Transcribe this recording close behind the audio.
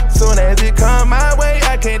shit come my way,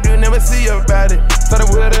 I can't do never see about it.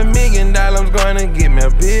 Started with $1 million, I'm gonna get me a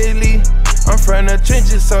Billy. I'm from the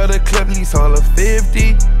trenches, so the clip lease all of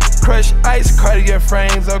 50. Crush ice, Cartier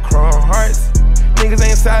frames or chrome hearts. Niggas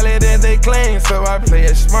ain't solid as they claim, so I play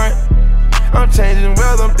it smart. I'm changing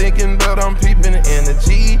well, I'm thinking, but I'm peeping the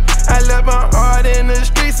energy. I left my heart in the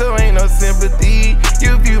street, so ain't no sympathy.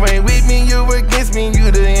 If you ain't with me, you against me,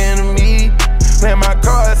 you the enemy. Playing my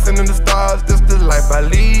cards, sending the stars, this the life I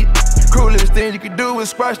lead. Coolest thing you could do is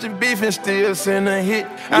squash the beef and still send a hit.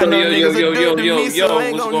 I know niggas are good to me, so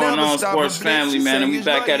ain't what's going on, sports family, man? And we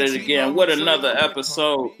back at it again. What another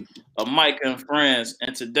episode of Micah and Friends.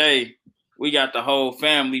 And today, we got the whole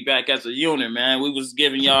family back as a unit, man. We was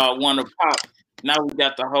giving y'all one a pop. Now we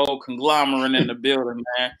got the whole conglomerate in the building,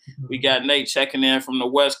 man. We got Nate checking in from the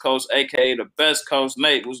West Coast, a.k.a. the best coast.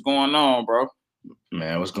 Nate, what's going on, bro?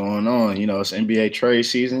 Man, what's going on? You know, it's NBA trade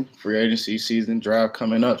season, free agency season, draft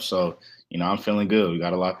coming up. So, you know, I'm feeling good. We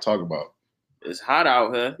got a lot to talk about. It's hot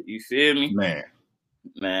out here. You feel me?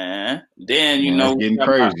 Man. Then, you know. It's getting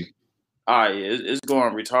crazy. Yeah, it's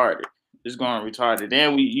going retarded. It's going retarded.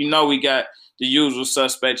 Then we got the usual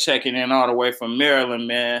suspect checking in all the way from Maryland,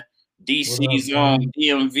 man. DC zone,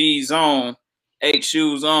 DMV zone,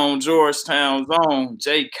 HU zone, Georgetown zone,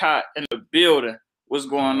 J Cott in the building. What's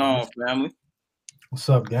going on, family? What's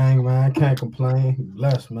up, gang, man? Can't complain.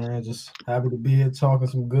 Blessed, man. Just happy to be here talking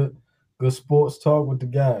some good sports talk with the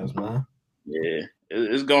guys, man. Yeah,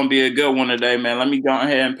 it's going to be a good one today, man. Let me go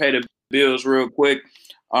ahead and pay the bills real quick.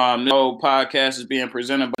 This whole podcast is being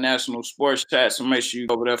presented by National Sports Chat, so make sure you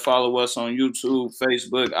go over there, follow us on YouTube,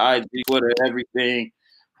 Facebook, IG, Twitter, everything.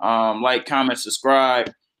 Like, comment, subscribe.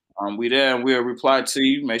 We there and we'll reply to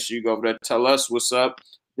you. Make sure you go over there, tell us what's up.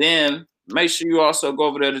 Then make sure you also go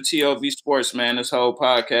over there to TOV Sports, man. This whole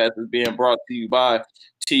podcast is being brought to you by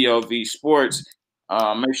TOV Sports.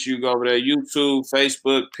 Make sure you go over there, YouTube,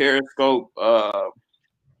 Facebook, Periscope.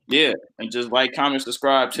 And just like, comment,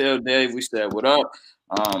 subscribe. Tell Dave we said what up.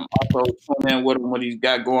 Also tune in with him what he's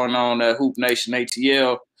got going on at Hoop Nation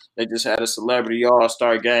ATL. They just had a celebrity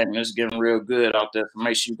all-star game, and it's getting real good out there. So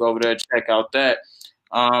make sure you go over there and check out that.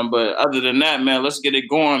 But other than that, man, let's get it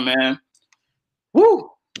going, man. Woo!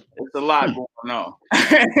 It's a lot going on.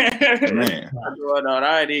 Man.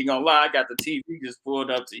 I ain't even gonna lie. I got the TV just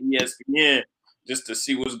pulled up to ESPN just to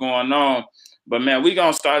see what's going on. But, man, we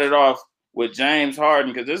going to start it off with James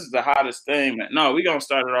Harden because this is the hottest thing, man. No, we going to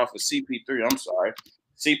start it off with CP3. I'm sorry.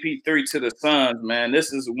 CP3 to the Suns, man.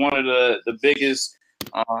 This is one of the biggest,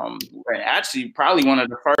 actually probably one of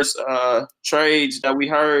the first trades that we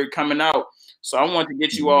heard coming out. So I want to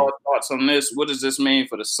get you all thoughts on this. What does this mean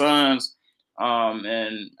for the Suns?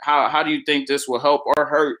 And how do you think this will help or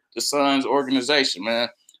hurt the Suns organization, man?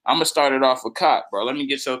 I'm going to start it off with Cott, bro. Let me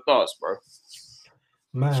get your thoughts, bro.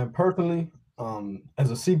 Man, personally,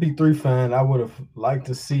 as a CP3 fan, I would have liked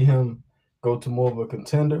to see him go to more of a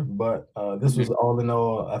contender, but this was all in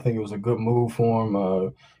all, I think it was a good move for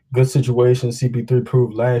him, good situation. CP3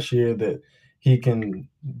 proved last year that he can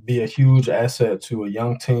be a huge asset to a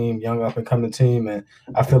young team, young up-and-coming team, and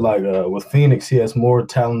I feel like with Phoenix, he has more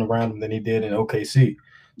talent around him than he did in OKC.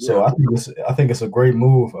 So I think it's a great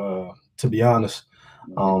move, to be honest.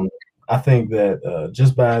 I think that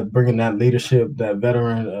just by bringing that leadership, that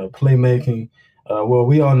veteran playmaking, well,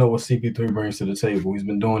 we all know what CP3 brings to the table. He's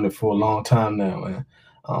been doing it for a long time now,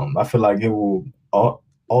 and I feel like it will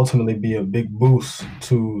ultimately be a big boost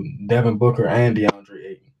to Devin Booker and DeAndre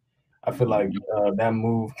Ayton. I feel like that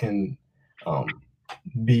move can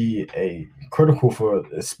be a critical for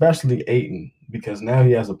especially Ayton because now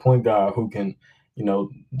he has a point guard who can, you know,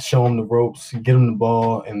 show him the ropes, get him the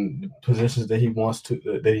ball in the positions that he wants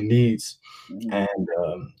to, that he needs,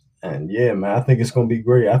 and yeah, man, I think it's going to be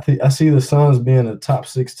great. I see the Suns being a top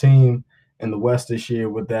 6 team in the West this year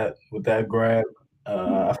with that grab.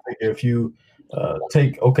 I think if you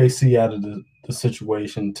take OKC out of the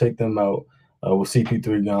situation, take them out with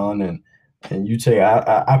CP3 gone, and you take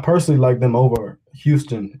I personally like them over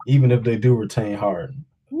Houston, even if they do retain Harden.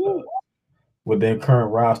 With their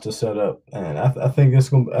current roster set up, and I think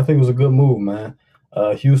it was a good move, man.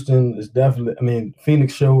 Houston is definitely. I mean,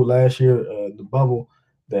 Phoenix showed last year, the bubble,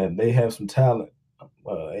 that they have some talent.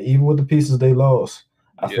 Even with the pieces they lost,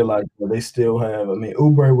 I feel like they still have. I mean,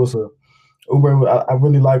 Oubre. I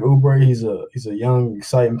really like Oubre. He's a young,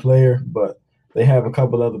 exciting player, but they have a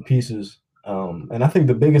couple other pieces. And I think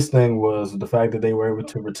the biggest thing was the fact that they were able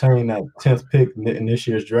to retain that 10th pick in this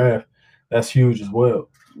year's draft. That's huge as well.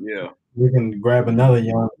 Yeah. We can grab another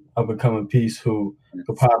young up-and-coming piece who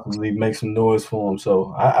could possibly make some noise for him.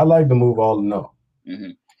 So I like the move all in all.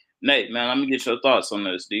 Mm-hmm. Nate, man, let me get your thoughts on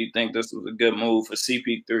this. Do you think this was a good move for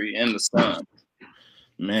CP3 and the Suns?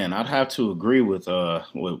 Man, I'd have to agree with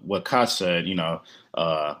what Koch said.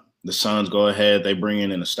 The Suns go ahead, they bring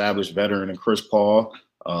in an established veteran in Chris Paul.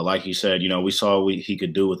 Like he said, we saw what he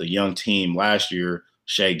could do with a young team last year.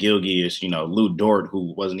 Shea Gilgeous, Lou Dort,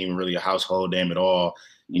 who wasn't even really a household name at all.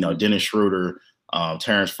 Dennis Schroeder,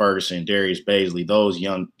 Terrence Ferguson, Darius Baisley,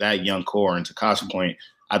 that young core. And to Koch's point,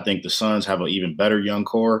 I think the Suns have an even better young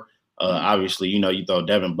core. Obviously, you throw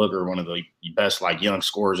Devin Booker, one of the best young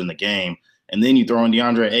scorers in the game. And then you throw in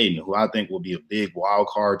DeAndre Ayton, who I think will be a big wild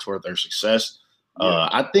card toward their success.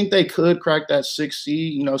 I think they could crack that 6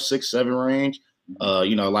 seed, 6-7 range.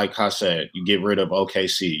 Like I said, you get rid of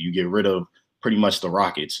OKC, you get rid of pretty much the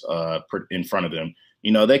Rockets in front of them.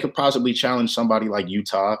 They could possibly challenge somebody like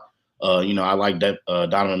Utah. I like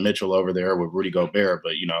Donovan Mitchell over there with Rudy Gobert,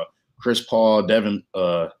 but Chris Paul, Devin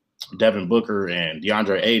Booker, and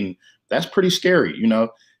DeAndre Ayton, that's pretty scary,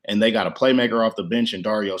 And they got a playmaker off the bench in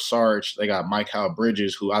Dario Saric. They got Micah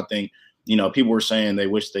Bridges, who I think, people were saying they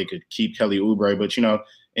wish they could keep Kelly Oubre, but,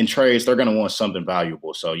 in trades, they're going to want something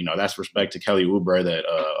valuable. So, that's respect to Kelly Oubre that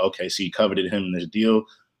OKC coveted him in this deal.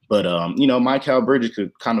 But, Micah Bridges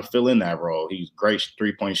could kind of fill in that role. He's a great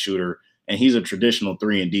three-point shooter, and he's a traditional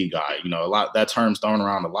 3-and-D guy. A lot that term's thrown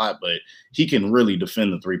around a lot, but he can really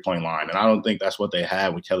defend the three-point line. And I don't think that's what they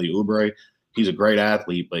had with Kelly Oubre. He's a great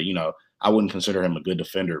athlete, but, I wouldn't consider him a good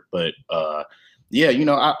defender. But,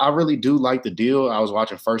 I really do like the deal. I was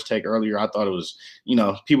watching First Take earlier. I thought it was,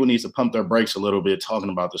 people need to pump their brakes a little bit talking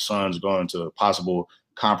about the Suns going to possible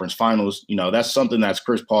conference finals. That's something that's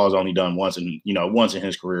Chris Paul's only done once in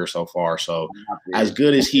his career so far. So as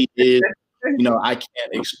good as he is, I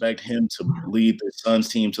can't expect him to lead the Suns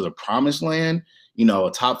team to the promised land.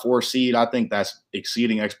 A top 4 seed, I think that's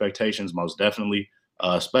exceeding expectations most definitely.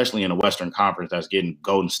 Especially in the Western Conference, that's getting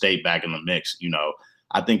Golden State back in the mix.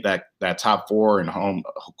 I think that top 4 and home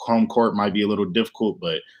court might be a little difficult,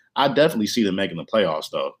 but I definitely see them making the playoffs,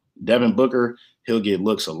 though. Devin Booker, he'll get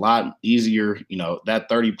looks a lot easier. That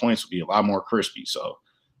 30 points will be a lot more crispy. So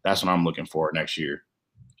that's what I'm looking for next year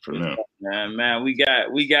for them. Man, we got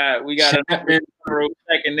another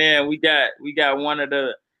second in. We got one of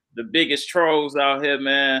the biggest trolls out here,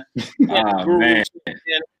 man. Man.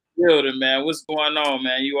 Building, man. What's going on,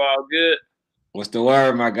 man? You all good? What's the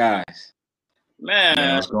word, my guys?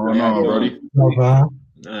 Man, what's going on, Brody?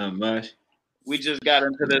 Not much. We just got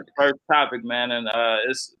into this first topic, man, and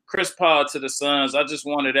it's Chris Paul to the Suns. I just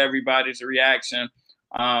wanted everybody's reaction.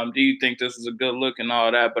 Do you think this was a good look and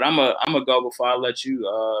all that? But I'm a go before I let you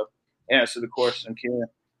answer the question, Ken.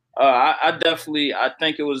 I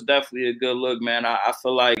think it was definitely a good look, man. I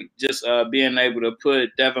feel like just being able to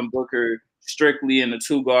put Devin Booker strictly in the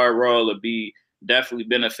 2-guard role would be definitely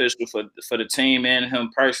beneficial for the team and him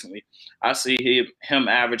personally. I see him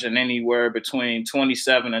averaging anywhere between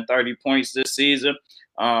 27 and 30 points this season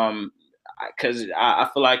because I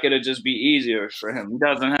feel like it'll just be easier for him. He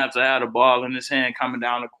doesn't have to have the ball in his hand coming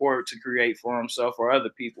down the court to create for himself or other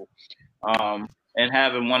people. And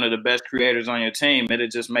having one of the best creators on your team, it'll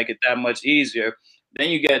just make it that much easier. Then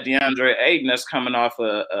you got DeAndre Ayton that's coming off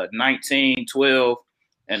a 19, 12,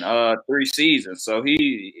 and 3 seasons. So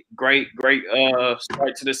he great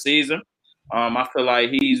start to the season. I feel like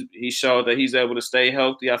he showed that he's able to stay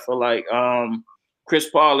healthy. I feel like Chris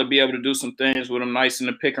Paul would be able to do some things with him nice in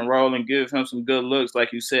the pick and roll and give him some good looks,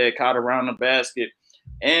 like you said, caught around the basket.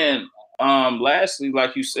 And lastly,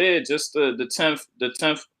 like you said, just the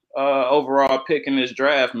 10th overall pick in this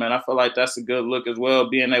draft, man. I feel like that's a good look as well,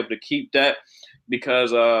 being able to keep that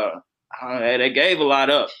because they gave a lot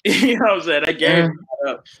up. You know what I'm saying? They gave a lot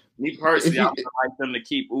up. Me personally, I would like them to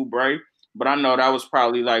keep Oubre, but I know that was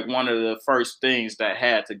probably like one of the first things that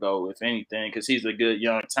had to go, if anything, because he's a good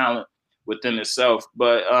young talent within itself.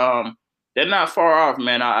 But they're not far off,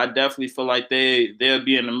 man. I definitely feel like they'll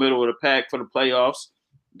be in the middle of the pack for the playoffs,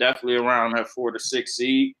 definitely around that 4 to 6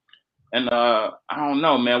 seed. And I don't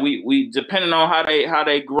know, man. We depending on how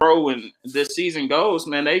they grow and this season goes,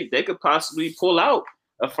 man, they could possibly pull out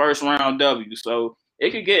a first round W. So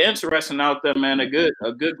it could get interesting out there, man. A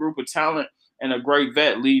good group of talent and a great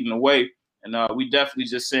vet leading the way. And we definitely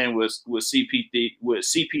just seeing what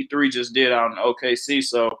CP3 just did out in OKC.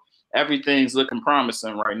 So everything's looking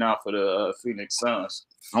promising right now for the Phoenix Suns.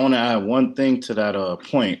 I want to add one thing to that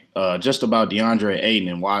point, just about DeAndre Ayton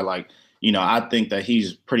and why, I think that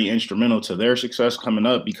he's pretty instrumental to their success coming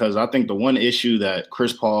up, because I think the one issue that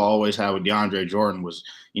Chris Paul always had with DeAndre Jordan was,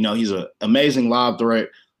 he's an amazing lob threat,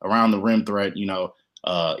 around the rim threat,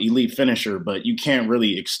 elite finisher, but you can't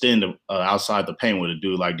really extend outside the paint with a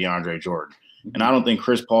dude like DeAndre Jordan. And I don't think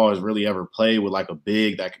Chris Paul has really ever played with like a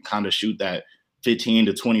big that can kind of shoot that 15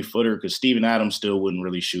 to 20 footer, because Steven Adams still wouldn't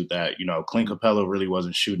really shoot that. You know, Clint Capella really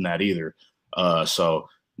wasn't shooting that either. So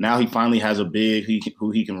now he finally has a big who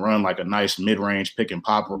he can run like a nice mid-range pick and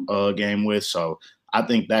pop game with. So I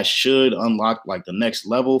think that should unlock like the next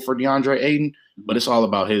level for DeAndre Ayton, but it's all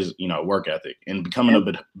about his, you know, work ethic and becoming a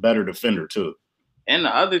bit better defender too. And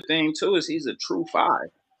the other thing too is he's a true 5.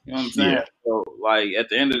 You know what I'm saying? Yeah. So like at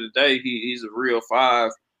the end of the day, he's a real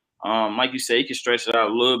 5. Like you say, he can stretch it out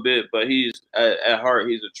a little bit, but he's at heart,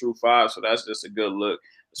 he's a true 5. So that's just a good look,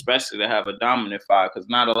 especially to have a dominant 5, because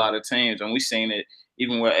not a lot of teams, and we've seen it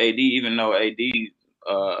even with AD, even though AD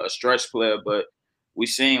a stretch player, but we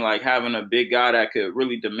seen like having a big guy that could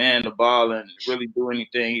really demand the ball and really do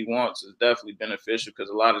anything he wants is definitely beneficial, because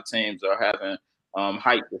a lot of teams are having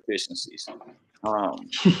height deficiencies.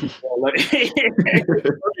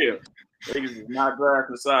 Niggas is not grass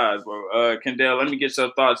the size, bro. Kendall, let me get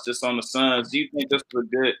your thoughts just on the Suns. Do you think this was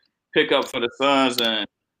a good pickup for the Suns, and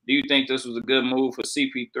do you think this was a good move for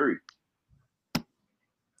CP3?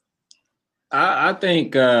 I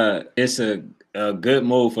think it's a good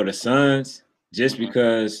move for the Suns, just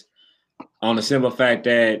because on the simple fact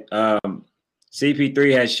that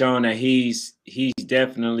CP3 has shown that he's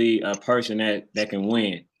definitely a person that can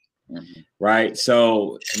win. Mm-hmm. Right.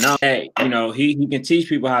 So now that, you know, he can teach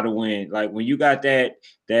people how to win. Like when you got that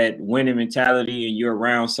winning mentality and you're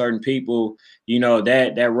around certain people, you know,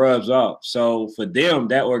 that rubs off. So for them,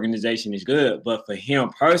 that organization is good. But for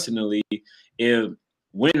him personally, if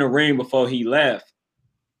winning a ring before he left,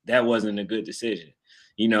 that wasn't a good decision.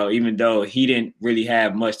 You know, even though he didn't really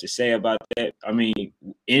have much to say about that. I mean,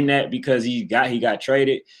 in that, because he got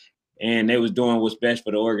traded and they was doing what's best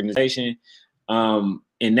for the organization.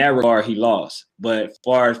 In that regard, he lost. But as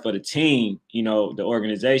far as for the team, you know, the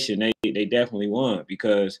organization, they definitely won,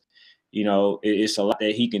 because, you know, it's a lot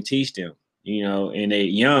that he can teach them, you know, and they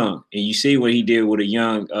young. And you see what he did with a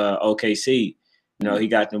young OKC. You know, he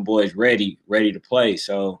got them boys ready to play.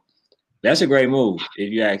 So that's a great move,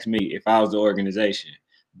 if you ask me, if I was the organization.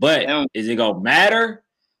 But is it going to matter?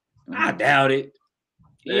 I doubt it.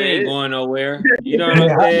 He ain't going nowhere. You know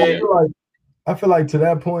what I'm saying? I feel like to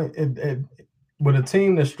that point, with a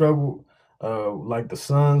team that struggled like the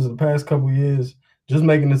Suns in the past couple of years, just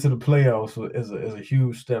making it to the playoffs is a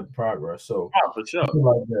huge step of progress. So for sure. I feel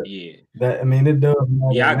like that I mean, it does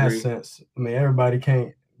matter in that sense. I mean, everybody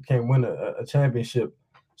can't win a championship.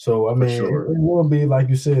 So I mean, it will be, like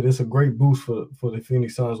you said, it's a great boost for the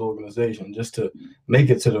Phoenix Suns organization just to make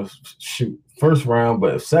it to the first round,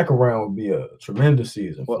 but second round would be a tremendous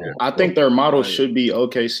season. Well, I think their model should be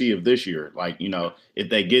OKC of this year. Like, you know, if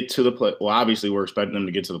they get to the play, well, obviously we're expecting them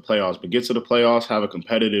to get to the playoffs, but get to the playoffs, have a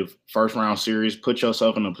competitive first round series, put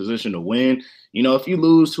yourself in a position to win. You know, if you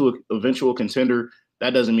lose to an eventual contender,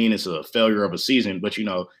 that doesn't mean it's a failure of a season, but, you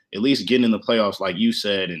know, at least getting in the playoffs, like you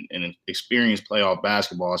said, and experience playoff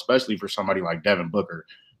basketball, especially for somebody like Devin Booker,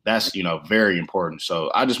 that's, you know, very important.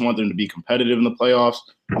 So I just want them to be competitive in the playoffs.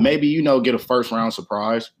 Maybe, you know, get a first round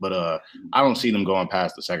surprise, but I don't see them going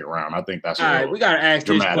past the second round. I think that's all right. We got to ask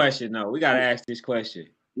dramatic. This question, though. We got to ask this question.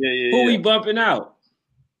 Yeah. Who we bumping out?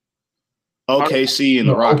 OKC and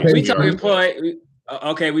the Rockets. We talking play.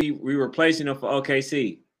 Okay, we replacing them for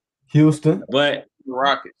OKC. Houston. But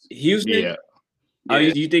Rockets. Houston? Yeah. Oh,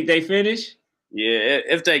 you think they finish? Yeah,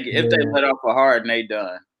 if they let off a Harden, they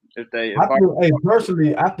done.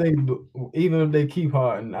 Personally, I think even if they keep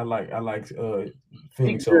Harden, I like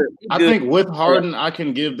Phoenix. I think with Harden, I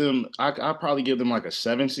can give them. I probably give them like a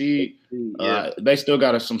 7 seed. They still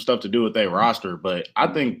got some stuff to do with their roster, but I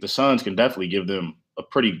think the Suns can definitely give them a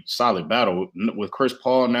pretty solid battle with Chris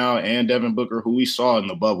Paul now and Devin Booker, who we saw in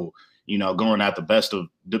the bubble. You know, going at the best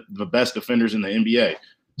defenders in the NBA.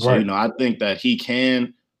 So, you know, I think that he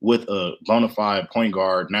can, with a bona fide point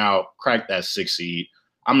guard, now crack that 6 seed.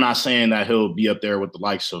 I'm not saying that he'll be up there with the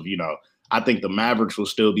likes of, you know, I think the Mavericks will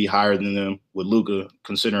still be higher than them with Luka,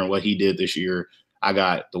 considering what he did this year. I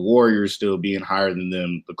got the Warriors still being higher than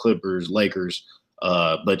them, the Clippers, Lakers.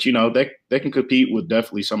 But, you know, they can compete with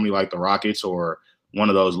definitely somebody like the Rockets or one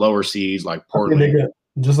of those lower seeds like Portland.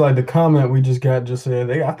 Just like the comment we just got just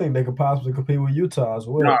said, I think they could possibly compete with Utah as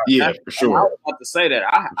well. Yeah, for sure. I was about to say that.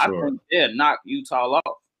 I think they'll knock Utah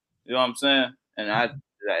off. You know what I'm saying? And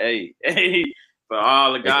hey, for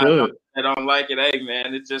all the guys that don't like it, hey,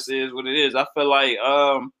 man, it just is what it is. I feel like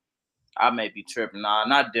I may be tripping. Nah,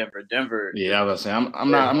 not Denver. Denver. Yeah, I was saying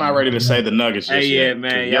I'm not ready to say the Nuggets. Hey, yeah,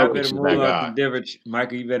 man, y'all better move off the Denver.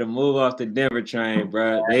 Michael, you better move off the Denver train,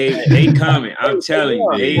 bro. They coming. I'm telling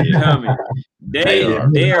you, they coming.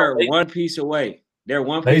 They are one piece away. They're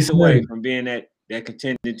one piece away from being that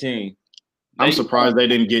contending team. I'm surprised they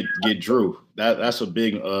didn't get Drew. That's a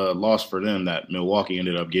big loss for them that Milwaukee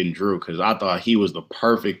ended up getting Drew, because I thought he was the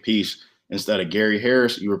perfect piece. Instead of Gary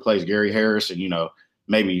Harris, you replace Gary Harris and, you know,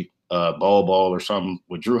 maybe Ball or something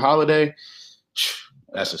with Drew Holiday.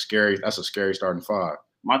 That's a scary starting five.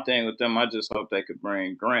 My thing with them, I just hope they could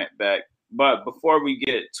bring Grant back. But before we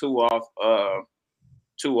get too off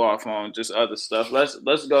on just other stuff,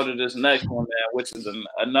 let's go to this next one, man, which is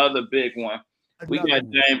another big one. We got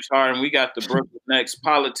James Harden. We got the Brooklyn Nets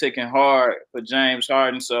politicking hard for James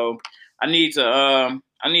Harden. So I need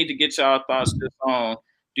to get y'all thoughts this on.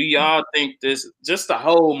 Do y'all think this, just the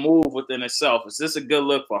whole move within itself, is this a good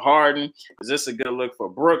look for Harden? Is this a good look for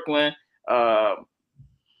Brooklyn?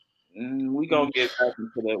 We gonna get back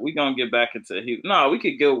into that. We gonna get back into Houston. No, we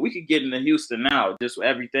could get into Houston now. Just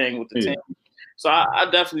everything with the team. So I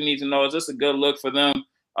definitely need to know: is this a good look for them?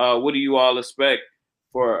 What do you all expect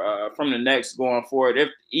for from the Nets going forward?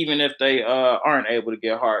 Even if they aren't able to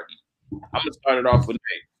get Harden, I'm gonna start it off with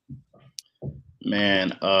Nate.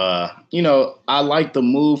 Man, you know, I like the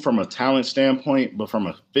move from a talent standpoint, but from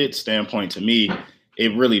a fit standpoint, to me,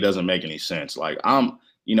 it really doesn't make any sense. Like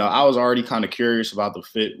you know, I was already kind of curious about the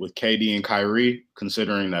fit with KD and Kyrie,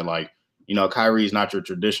 considering that, like, you know, Kyrie's not your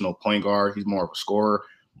traditional point guard. He's more of a scorer.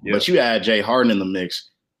 Yeah. But you add Jay Harden in the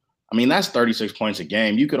mix, I mean, that's 36 points a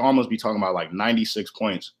game. You could almost be talking about like 96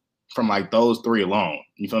 points from like those three alone.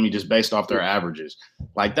 You feel me? Just based off their averages.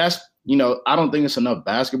 Like that's, you know, I don't think it's enough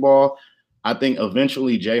basketball. I think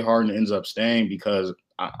eventually Jay Harden ends up staying because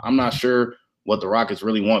I'm not sure what the Rockets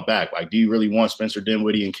really want back. Like, do you really want Spencer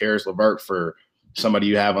Dinwiddie and Karis LeVert for somebody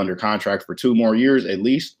you have under contract for 2 more years at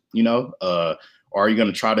least, you know? Or are you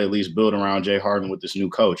going to try to at least build around Jay Harden with this new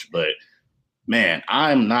coach? But, man,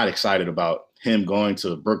 I'm not excited about him going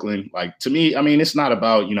to Brooklyn. Like, to me, I mean, it's not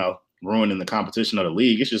about, you know, ruining the competition of the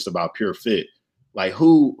league. It's just about pure fit. Like,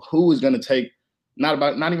 who is going to take – not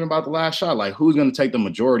even about the last shot. Like, who's going to take the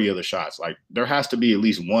majority of the shots? Like, there has to be at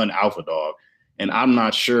least one alpha dog. And I'm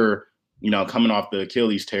not sure, you know, coming off the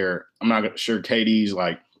Achilles tear, I'm not sure KD's,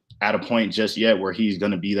 like, at a point just yet where he's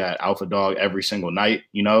going to be that alpha dog every single night,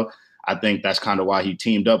 you know? I think that's kind of why he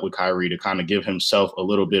teamed up with Kyrie, to kind of give himself a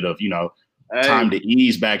little bit of, you know, time to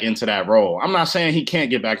ease back into that role. I'm not saying he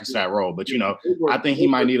can't get back into that role, but, you know, I think he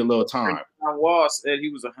might need a little time. Wall said he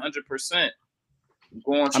was 100%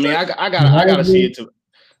 going. I mean, I gotta see it to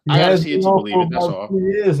believe it. That's all. He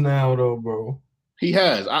is now, though, bro. He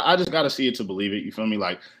has. I just gotta see it to believe it. You feel me?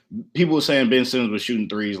 Like, people were saying Ben Simmons was shooting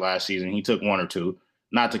threes last season. He took 1 or 2.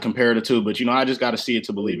 Not to compare the two, but, you know, I just got to see it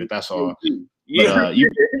to believe it. That's all. Yeah.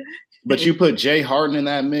 But you put Jay Harden in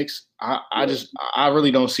that mix, I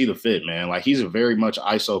really don't see the fit, man. Like, he's a very much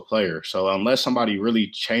ISO player. So unless somebody really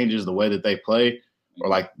changes the way that they play, or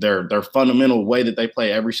like their fundamental way that they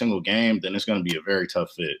play every single game, then it's going to be a very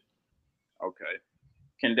tough fit. Okay.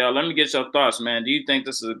 Kendall, let me get your thoughts, man. Do you think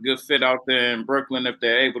this is a good fit out there in Brooklyn if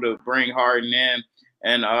they're able to bring Harden in?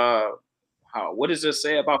 And what does this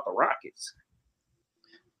say about the Rockets?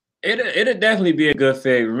 It'll definitely be a good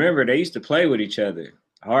fit. Remember, they used to play with each other,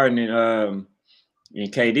 Harden and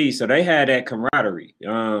KD, so they had that camaraderie.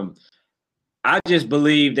 I just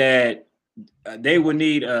believe that they would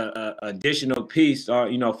need a additional piece,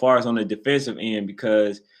 you know, as far as on the defensive end,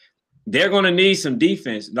 because they're going to need some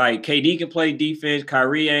defense. Like, KD can play defense.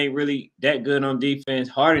 Kyrie ain't really that good on defense.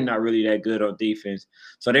 Harden not really that good on defense.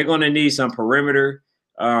 So they're going to need some perimeter,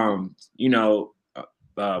 you know,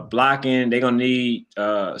 blocking. They're going to need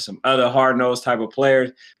some other hard-nosed type of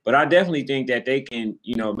players. But I definitely think that they can,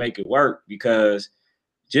 you know, make it work, because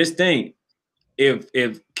just think,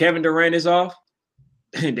 if Kevin Durant is off,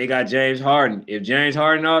 they got James Harden. If James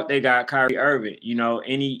Harden off, they got Kyrie Irving. You know,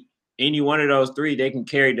 any one of those three, they can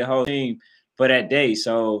carry the whole team for that day.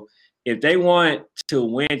 So if they want to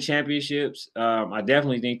win championships, I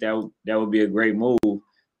definitely think that would be a great move.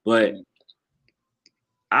 But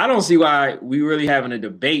I don't see why we really having a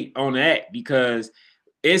debate on that, because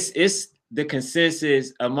it's the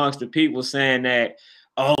consensus amongst the people saying that,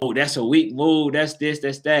 oh, that's a weak move, that's this,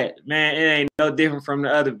 that's that. Man, it ain't no different from the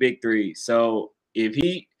other big three. So if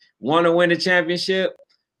he want to win the championship,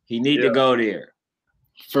 he need to go there.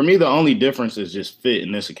 For me, the only difference is just fit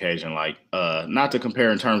in this occasion. Like, not to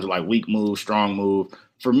compare in terms of like weak move, strong move.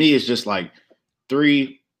 For me, it's just like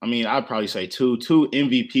 3. I mean, I'd probably say two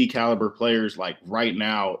MVP caliber players, like right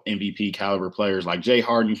now, MVP caliber players, like Jay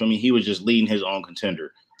Harden. For me, he was just leading his own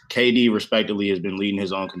contender. KD, respectively, has been leading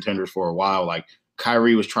his own contenders for a while. Like,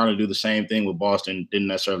 Kyrie was trying to do the same thing with Boston, didn't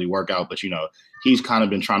necessarily work out, but, you know, he's kind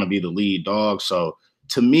of been trying to be the lead dog. So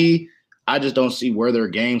to me, I just don't see where their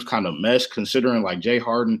games kind of mesh, considering like Jay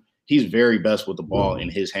Harden, he's very best with the ball in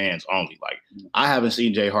his hands only. Like, I haven't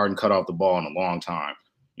seen Jay Harden cut off the ball in a long time.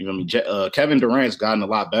 You know what I mean? Kevin Durant's gotten a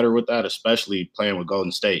lot better with that, especially playing with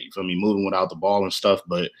Golden State. You feel me? Moving without the ball and stuff.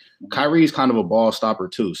 But Kyrie's kind of a ball stopper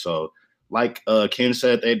too. So, like Ken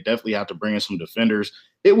said, they definitely have to bring in some defenders.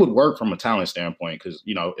 It would work from a talent standpoint because,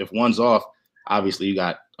 you know, if one's off, obviously you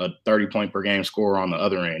got a 30-point per game scorer on the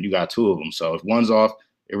other end. You got two of them. So if one's off,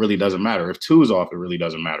 it really doesn't matter. If two is off, it really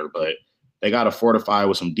doesn't matter. But they got to fortify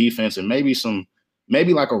with some defense and maybe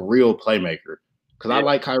like a real playmaker. Because I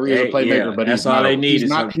like Kyrie as a playmaker, but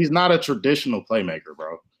he's not a traditional playmaker,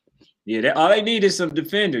 bro. Yeah, all they need is some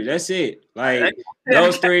defenders. That's it. Like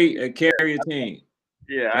those three carry a team.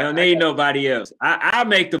 Yeah, I don't need nobody else. I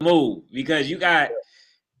make the move because you got,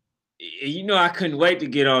 you know, I couldn't wait to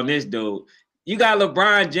get on this dude. You got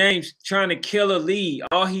LeBron James trying to kill a league.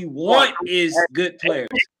 All he want is good players.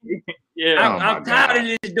 Yeah, I'm tired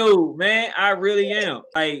of this dude, man. I really am.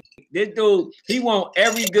 Like, this dude, he want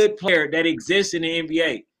every good player that exists in the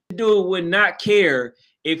NBA. This dude would not care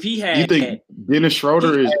if he had. You think Dennis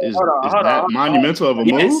Schroeder is that monumental of a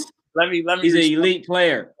move? He's an elite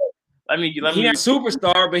player. He's not a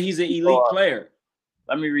superstar, but he's an elite player.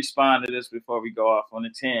 Let me respond to this before we go off on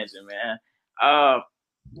a tangent, man.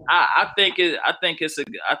 I think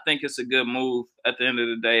it's a good move. At the end of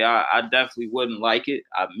the day, I definitely wouldn't like it,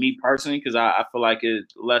 me personally, because I feel like it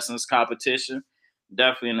lessens competition,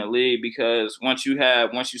 definitely in the league. Because once you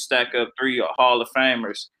stack up 3 Hall of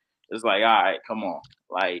Famers, it's like, all right, come on,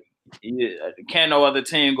 like, can't no other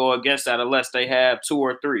team go against that unless they have 2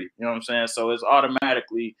 or 3. You know what I'm saying? So it's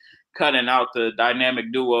automatically cutting out the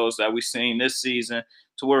dynamic duos that we've seen this season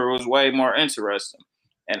to where it was way more interesting.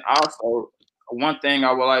 And also, one thing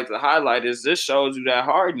I would like to highlight is this shows you that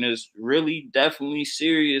Harden is really definitely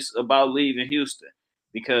serious about leaving Houston.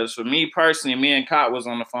 Because for me personally, me and Cott was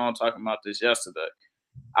on the phone talking about this yesterday.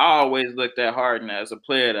 I always looked at Harden as a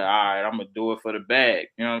player that, all right, I'm going to do it for the bag.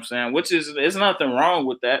 You know what I'm saying? Which is, there's nothing wrong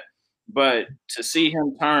with that. But to see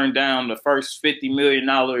him turn down the first $50 million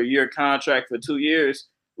a year contract for 2 years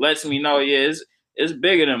lets me know, it's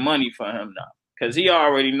bigger than money for him now. Because he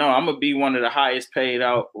already know I'm going to be one of the highest paid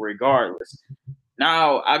out regardless.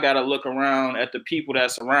 Now I got to look around at the people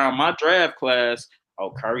that's around my draft class.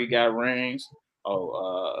 Oh, Curry got rings.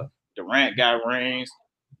 Oh, Durant got rings.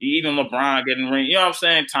 Even LeBron getting rings. You know what I'm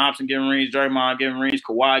saying? Thompson getting rings. Draymond getting rings.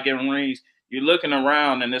 Kawhi getting rings. You're looking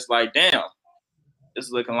around and it's like, damn, it's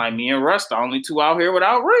looking like me and Russ, the only 2 out here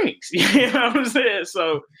without rings. You know what I'm saying?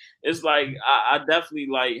 So it's like I definitely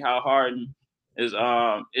like how Harden is.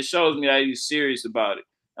 It shows me that he's serious about it.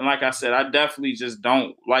 And like I said, I definitely just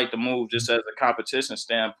don't like the move just as a competition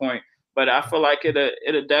standpoint. But I feel like it'll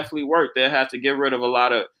definitely work. They'll have to get rid of a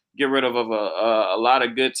lot of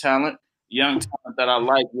good talent, young talent that I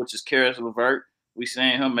like, which is Karis LeVert. We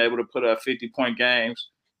seen him able to put up 50-point games.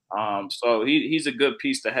 So he's a good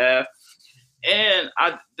piece to have. And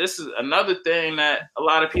this is another thing that a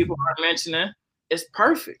lot of people are mentioning. It's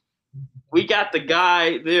perfect. We got the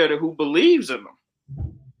guy there who believes in him.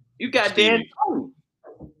 You got D'Antoni.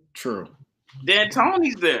 True.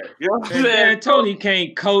 D'Antoni's there. You know what I'm saying? D'Antoni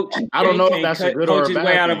can't coach. I don't know if that's a good or a bad thing. Coach his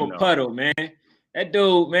way out of a puddle, man. That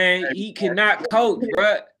dude, man, he cannot coach,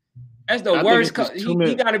 bro. That's the worst.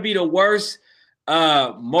 He got to be the worst,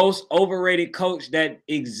 most overrated coach that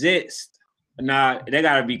exists. Nah, they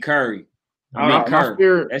got to be Curry. My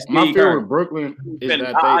fear with Brooklyn is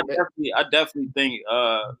that I definitely think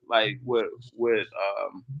like with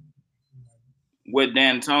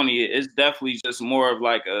D'Antoni, it's definitely just more of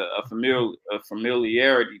like a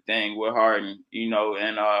familiarity thing with Harden, you know,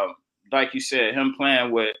 and like you said, him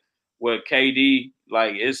playing with KD,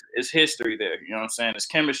 like it's history there, you know what I'm saying? It's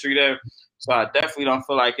chemistry there. So I definitely don't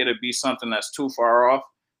feel like it'll be something that's too far off.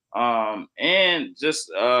 And just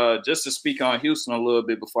to speak on Houston a little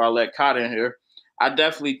bit before I let Cott in here, I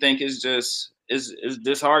definitely think it's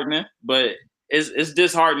disheartening, but it's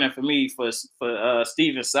disheartening for me for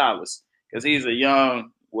Stephen Silas, because he's a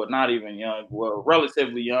young, well, not even young, well,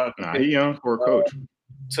 relatively young. Nah, he's young for a coach.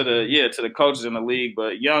 To the coaches in the league,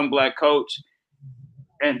 but young black coach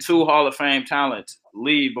and 2 Hall of Fame talents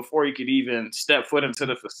leave before he could even step foot into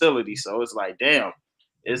the facility. So it's like, damn.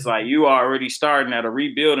 It's like you are already starting at a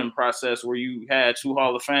rebuilding process where you had 2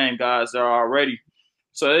 Hall of Fame guys there already.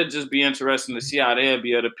 So it'd just be interesting to see how they'll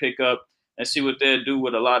be able to pick up and see what they'll do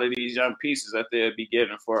with a lot of these young pieces that they'll be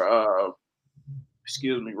getting for,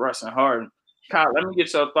 Russ and Harden. Kyle, let me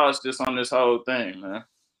get your thoughts just on this whole thing, man.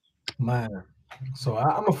 Man, so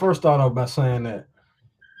I'm gonna first start off by saying that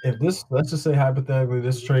if this, let's just say hypothetically,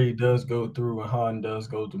 this trade does go through and Harden does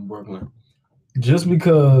go to Brooklyn, just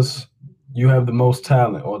because you have the most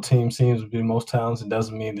talent or a team seems to be the most talented, it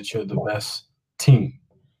doesn't mean that you're the best team.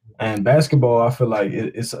 And basketball, I feel like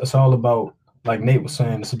it's all about, like Nate was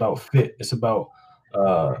saying, it's about fit. It's about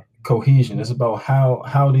cohesion. It's about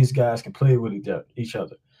how these guys can play with each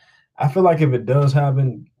other. I feel like if it does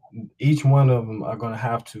happen, each one of them are going to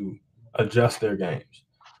have to adjust their games.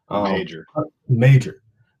 Major.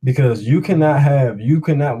 Because you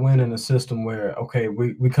cannot win in a system where, okay,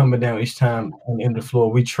 we coming down each time on the end of the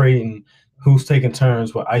floor, we trading who's taking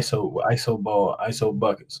turns with ISO ball, ISO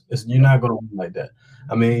buckets. You're not going to win like that.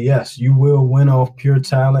 I mean, yes, you will win off pure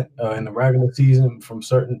talent in the regular season from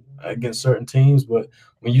against certain teams, but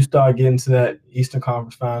when you start getting to that Eastern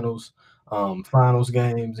Conference Finals, finals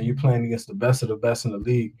games, and you're playing against the best of the best in the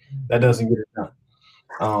league, that doesn't get it done.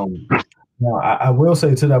 Now, I will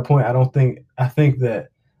say to that point, I think that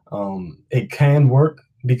it can work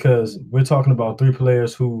because we're talking about three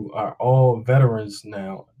players who are all veterans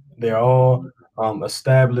now. They're all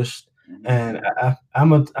established, and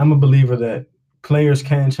I'm a believer that players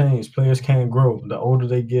can change, players can grow the older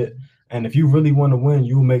they get, and if you really want to win,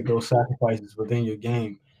 you will make those sacrifices within your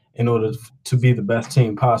game in order to be the best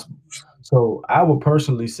team possible. So I would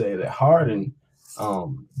personally say that Harden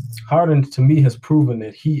to me has proven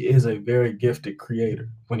that he is a very gifted creator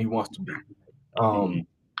when he wants to be.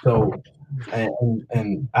 So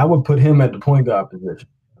and I would put him at the point guard position,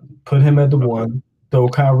 put him at the one, throw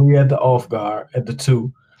Kyrie at the off guard at the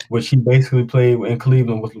two, which he basically played in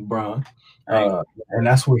Cleveland with LeBron. And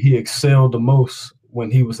that's where he excelled the most when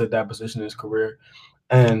he was at that position in his career.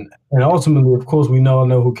 And ultimately, of course, we all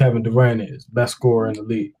know who Kevin Durant is, best scorer in the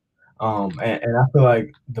league. And I feel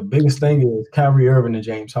like the biggest thing is Kyrie Irving and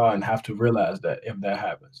James Harden have to realize that if that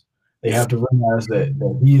happens, they have to realize that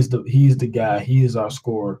he's the guy, he is our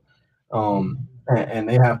scorer, and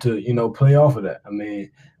they have to play off of that. I mean,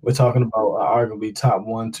 we're talking about arguably top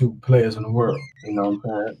 1-2 players in the world,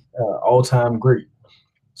 all time great.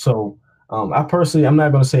 So I personally, I'm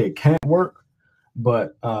not going to say it can't work,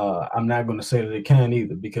 but I'm not going to say that it can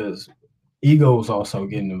either because egos also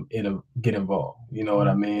get involved. You know what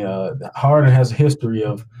I mean? Harden has a history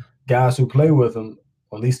of guys who play with him,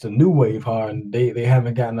 or at least the new wave Harden, they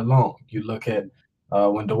haven't gotten along. You look at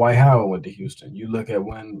when Dwight Howard went to Houston. You look at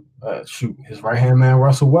when his right-hand man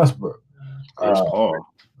Russell Westbrook.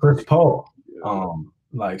 Chris Paul.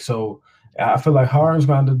 So I feel like Harden's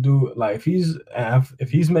going to do, like, if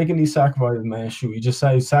he's making these sacrifices, man, he just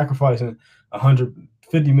said he's sacrificing $150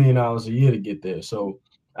 million a year to get there. So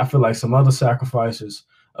I feel like some other sacrifices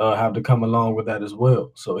have to come along with that as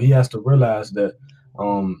well. So he has to realize that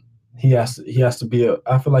he has to be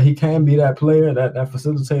I feel like he can be that player, that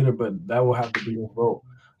facilitator, but that will have to be his role.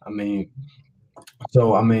 I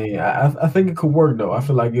think it could work though. I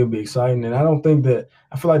feel like it'll be exciting, and I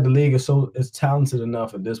feel like the league is talented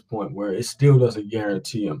enough at this point where it still doesn't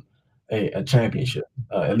guarantee him a championship,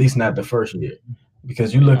 at least not the first year,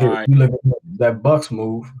 because you look at that Bucks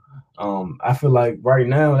move. I feel like right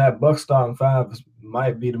now that Bucks starting five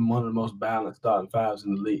might be one of the most balanced starting fives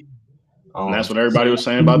in the league. And that's what everybody was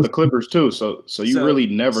saying about the Clippers too. So you really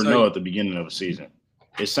never know at the beginning of a season.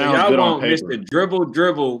 It sounds good on paper. Mr.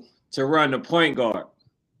 Dribble to run the point guard.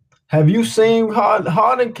 Have you seen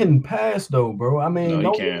Harden can pass though, bro? I mean,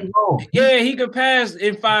 no, he can. Yeah, he can pass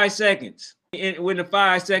in 5 seconds. With the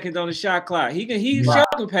 5 seconds on the shot clock, he sure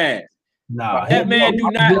can pass. Nah, that man do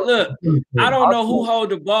not look. I don't know who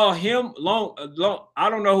hold the ball. I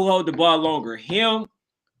don't know who hold the ball longer, him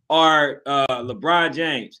or LeBron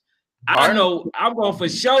James. I know I'm going for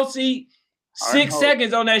sure see 6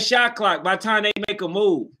 seconds on that shot clock by the time they make a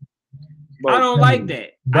move. I don't like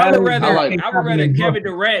that. I would rather Kevin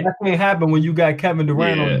Durant. That can't happen when you got Kevin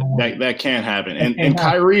Durant on the wall. That can't happen. And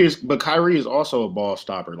Kyrie is also a ball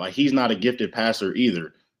stopper. Like, he's not a gifted passer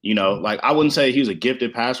either. Like, I wouldn't say he's a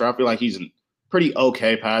gifted passer. I feel like he's a pretty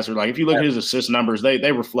okay passer. Like, if you look at his assist numbers,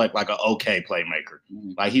 they reflect like an okay playmaker.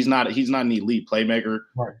 Like, he's not an elite playmaker.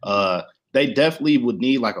 Right. They definitely would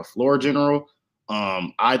need like a floor general.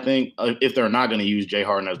 I think if they're not going to use Jay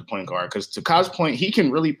Harden as the point guard, because to Kyle's point, he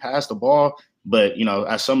can really pass the ball, but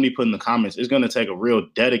as somebody put in the comments, it's going to take a real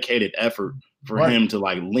dedicated effort for him to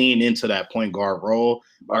like lean into that point guard role.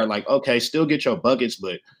 Or like, okay, still get your buckets,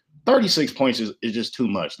 but 36 points is just too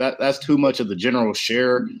much. That's too much of the general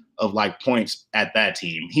share of like points at that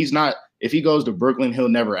team. He's not. If he goes to Brooklyn, he'll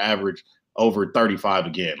never average over 35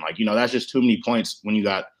 again. Like, that's just too many points when you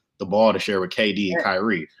got the ball to share with KD and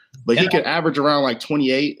Kyrie. But he could average around like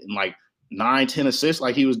 28 and like 9-10 assists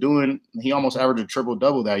like he was doing. He almost averaged a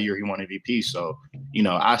triple-double that year he won MVP. So,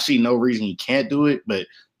 I see no reason he can't do it. But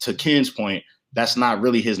to Ken's point, that's not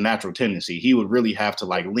really his natural tendency. He would really have to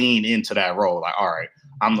like lean into that role. Like, all right,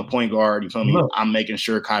 I'm the point guard. You feel me? Look. I'm making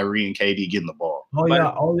sure Kyrie and KD getting the ball. All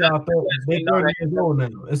y'all they're 30 years old now.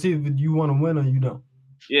 It's either you want to win or you don't.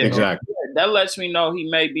 Yeah, exactly. That lets me know he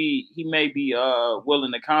may be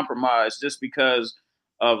willing to compromise just because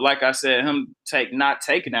of, like I said, him not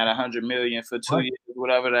taking that $100 million for 2 years,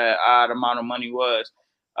 whatever that odd amount of money was.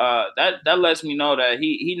 That lets me know that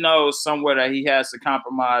he knows somewhere that he has to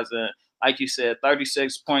compromise. And like you said,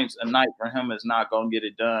 36 points a night for him is not going to get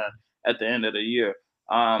it done at the end of the year.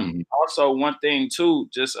 Also, one thing too,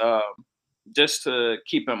 just to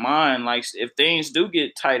keep in mind, like if things do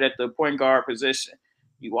get tight at the point guard position,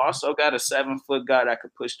 you also got a 7-foot guy that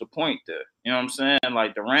could push the point there. You know what I'm saying?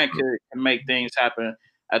 Like Durant can make things happen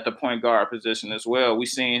at the point guard position as well. We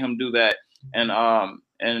seen him do that in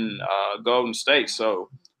Golden State. So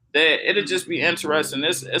it'll just be interesting.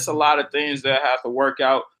 It's a lot of things that have to work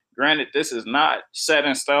out. Granted, this is not set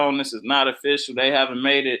in stone. This is not official. They haven't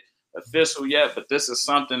made it official yet, but this is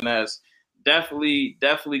something that's definitely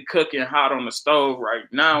cooking hot on the stove right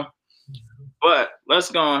now. But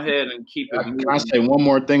let's go ahead and keep it moving. Can I say one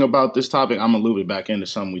more thing about this topic? I'm going to loop it back into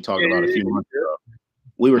something we talked about a few months ago.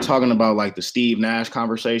 We were talking about like the Steve Nash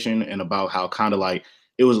conversation and about how kind of like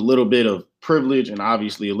it was a little bit of privilege and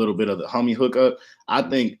obviously a little bit of the homie hookup. I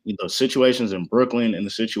think the situations in Brooklyn and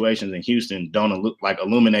the situations in Houston don't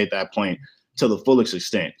illuminate that point to the fullest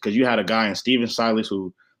extent, because you had a guy in Steven Silas,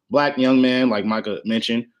 who black young man, like Micah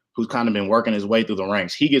mentioned, who's kind of been working his way through the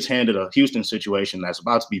ranks. He gets handed a Houston situation that's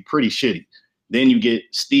about to be pretty shitty. Then you get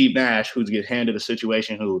Steve Nash, who's get handed a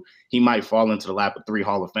situation who he might fall into the lap of 3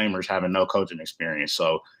 Hall of Famers having no coaching experience.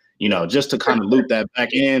 So, just to kind of loop that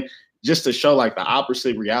back in, just to show like the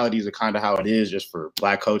opposite realities of kind of how it is just for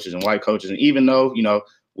black coaches and white coaches. And even though,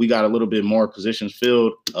 we got a little bit more positions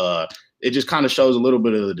filled, it just kind of shows a little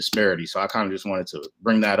bit of the disparity. So I kind of just wanted to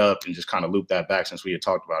bring that up and just kind of loop that back since we had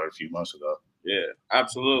talked about it a few months ago. Yeah,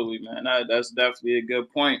 absolutely, man. That's definitely a good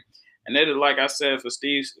point. And it'll, like I said, for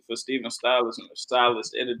Steven Silas,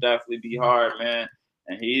 it'll definitely be hard, man.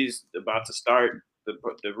 And he's about to start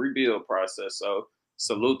the rebuild process. So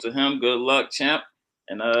salute to him. Good luck, champ.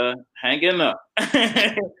 And hanging up.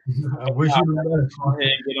 I wish you the best. Go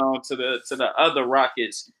ahead and get on to the other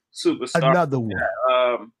Rockets superstar. Another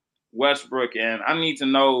one. Westbrook. And I need to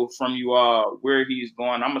know from you all where he's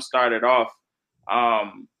going. I'm gonna start it off.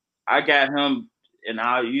 I got him, and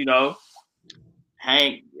I'm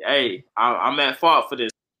at fault for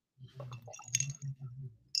this.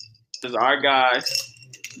 This is our guys.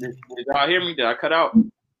 Did y'all hear me? Did I cut out?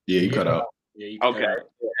 Yeah, you cut out. Yeah, you cut okay. out.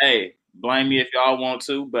 Hey, blame me if y'all want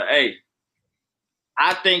to, but hey,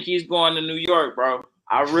 I think he's going to New York, bro.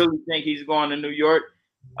 I really think he's going to New York.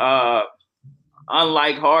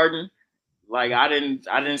 Unlike Harden, like I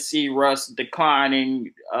didn't see Russ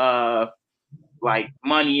declining like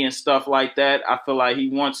money and stuff like that. I feel like he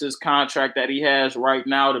wants his contract that he has right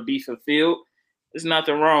now to be fulfilled. There's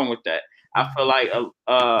nothing wrong with that. I feel like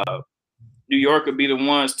New York would be the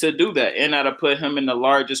ones to do that, and that'll put him in the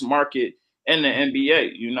largest market in the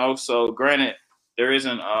NBA. So granted, there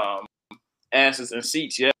isn't asses and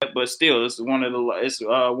seats yet, but still, it's one of the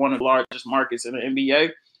largest markets in the NBA.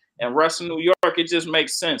 And Russ in New York, it just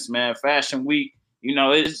makes sense, man. Fashion Week,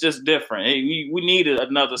 it's just different. We needed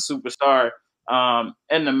another superstar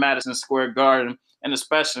in the Madison Square Garden, and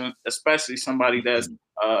especially somebody that's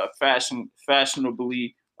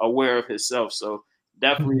fashionably aware of himself. So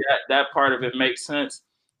definitely that part of it makes sense.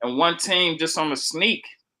 And one team just on the sneak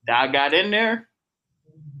that I got in there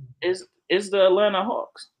is the Atlanta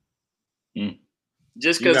Hawks.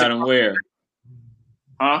 Just because you got them where?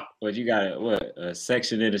 Huh? What you got? A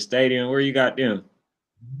section in the stadium? Where you got them?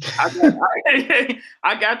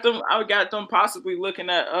 I got them possibly looking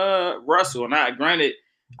at Russell. And granted,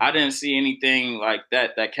 I didn't see anything like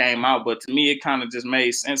that came out, but to me, it kind of just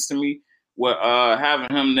made sense to me with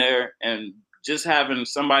having him there and just having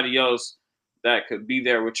somebody else that could be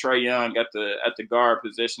there with Trae Young at the guard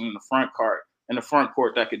position in the front court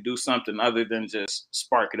that could do something other than just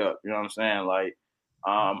spark it up. You know what I'm saying? Like,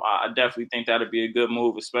 I definitely think that'd be a good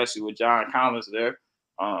move, especially with John Collins there.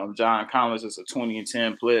 John Collins is a 20 and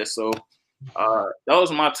 10 player. So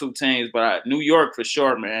those are my two teams, but New York for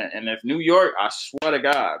sure, man. And if New York, I swear to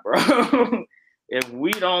God, bro, if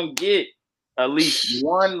we don't get at least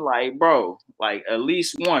one, at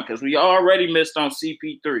least one, because we already missed on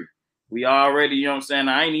CP3. We already, you know what I'm saying?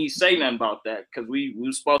 I ain't even say nothing about that because we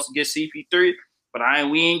were supposed to get CP3, but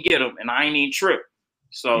we ain't get him, and I ain't even trip.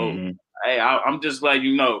 So, hey, I'm just letting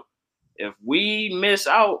you know, if we miss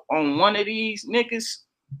out on one of these niggas,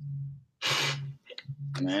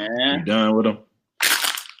 man, you done with them?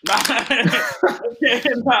 Nah,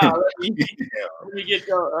 let me get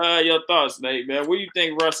your thoughts, Nate, man. Where you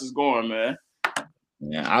think Russ is going, man?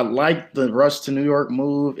 Yeah, I like the Russ to New York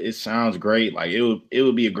move. It sounds great. Like it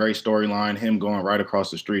would be a great storyline. Him going right across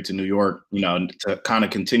the street to New York, to kind of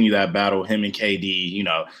continue that battle. Him and KD,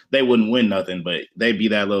 they wouldn't win nothing, but they'd be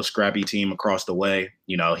that little scrappy team across the way.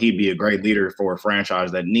 He'd be a great leader for a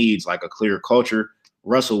franchise that needs like a clear culture.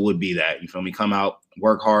 Russell would be that. You feel me? Come out,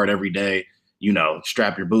 work hard every day.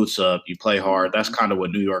 Strap your boots up. You play hard. That's kind of what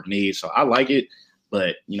New York needs. So I like it,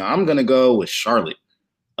 but I'm gonna go with Charlotte.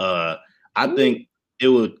 I think it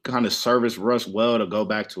would kind of service Russ well to go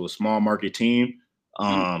back to a small market team.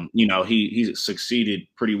 He succeeded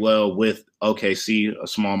pretty well with OKC, a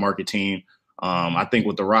small market team. I think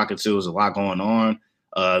with the Rockets, it was a lot going on.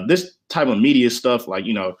 This type of media stuff, like,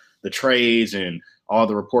 the trades and all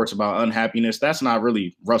the reports about unhappiness, that's not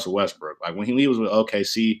really Russell Westbrook. Like when he was with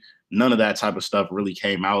OKC, none of that type of stuff really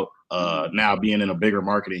came out. Now being in a bigger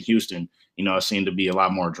market in Houston, it seemed to be a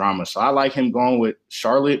lot more drama. So I like him going with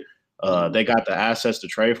Charlotte. They got the assets to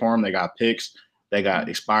trade for him. They got picks. They got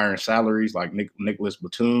expiring salaries like Nicholas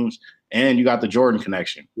Batum's, and you got the Jordan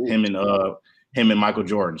connection. Him and Michael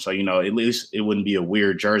Jordan. So at least it wouldn't be a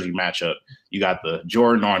weird jersey matchup. You got the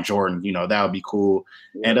Jordan on Jordan. That would be cool.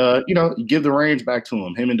 Yeah. And give the reins back to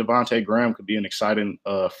him. Him and Devontae Graham could be an exciting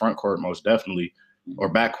front court most definitely,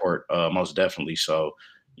 or backcourt most definitely. So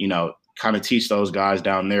kind of teach those guys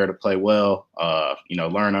down there to play well.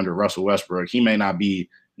 Learn under Russell Westbrook. He may not be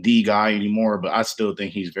the guy anymore, but I still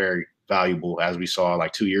think he's very valuable, as we saw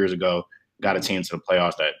like 2 years ago, got a team to the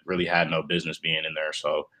playoffs that really had no business being in there.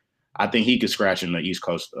 So I think he could scratch in the East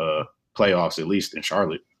Coast playoffs, at least in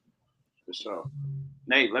Charlotte. For sure.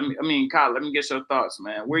 Nate, Kyle, let me get your thoughts,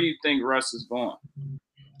 man. Where do you think Russ is going?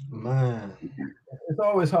 Man, it's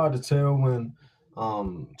always hard to tell when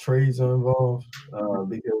trades are involved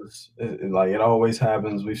because it always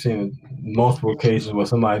happens. We've seen multiple occasions where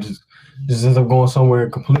somebody just ends up going somewhere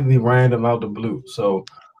completely random out the blue. So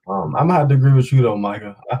I'm gonna have to agree with you though,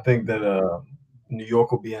 Micah. I think that New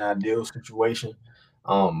York will be an ideal situation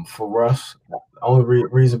for Russ. The only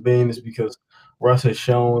reason being is because Russ has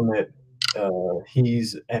shown that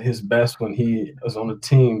he's at his best when he is on a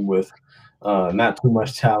team with not too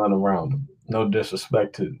much talent around him. No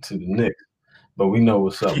disrespect to the Knicks, but we know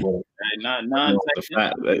what's up with him.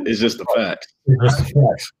 It's just the fact. It's just the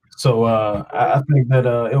facts. So I think that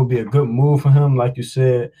it'll be a good move for him. Like you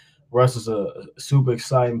said, Russ is a super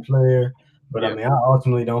exciting player. But, I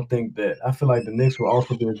ultimately don't think that – I feel like the Knicks will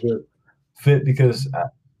also be a good fit because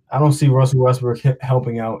I don't see Russell Westbrook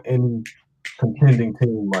helping out any contending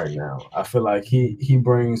team right now. I feel like he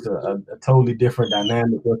brings a totally different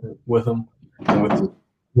dynamic with him and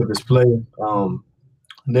with his play.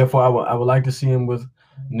 Therefore, I would like to see him with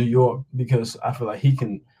New York because I feel like he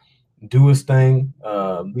can do his thing,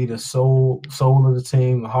 be the soul of the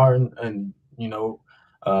team, heart, and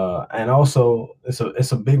and also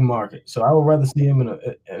it's a big market. So I would rather see him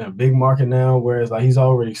in a big market now, whereas like he's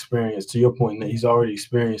already experienced. To your point, he's already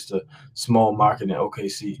experienced a small market in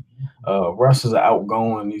OKC. Russ is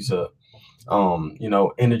outgoing. He's a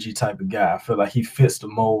energy type of guy. I feel like he fits the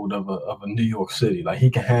mold of a New York City. Like he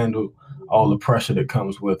can handle all the pressure that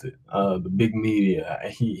comes with it, the big media.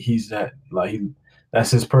 He's that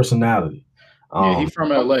that's his personality. He's from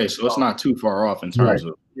LA, so it's not too far off in terms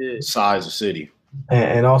of size of city.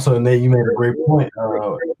 And also, Nate, you made a great point.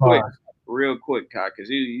 Real quick, Kyle, because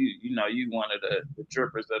you one of the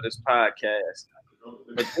drippers of this podcast.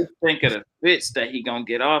 But just think of the fits that he gonna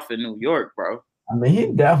get off in New York, bro. I mean, he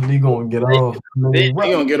definitely gonna get off. He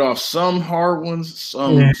gonna get off some hard ones,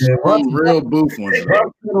 some real boof ones.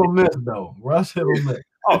 Russ hit or miss, though. Russ hit or miss.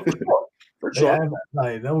 Oh, for sure.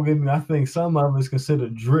 Don't get me. I think some of us consider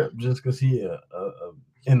drip just because he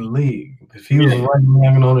in the league. If he was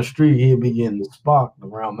hanging on the street, he'd be getting sparked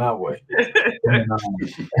around that way.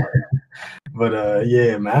 But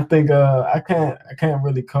man, I think I can't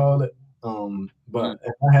really call it. But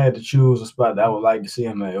if I had to choose a spot that I would like to see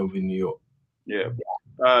him at, it would be New York. Yeah.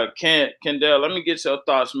 Kendall, let me get your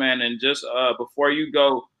thoughts, man. And just before you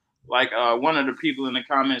go, like one of the people in the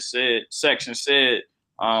comments section said,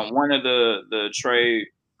 one of the trade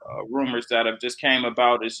rumors that have just came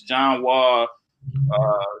about is John Wall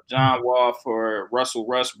for Russell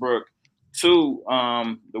Westbrook to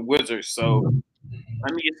the Wizards. So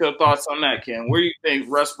let me get your thoughts on that, Ken. Where do you think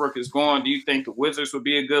Westbrook is going? Do you think the Wizards would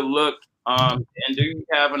be a good look? And do you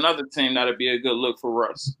have another team that would be a good look for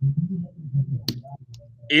Russ?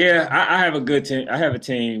 Yeah, I have a good team. I have a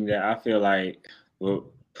team that I feel like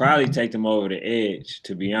will probably take them over the edge,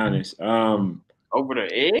 to be honest. Over the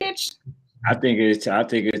edge? I think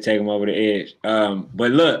it'll take him over the edge.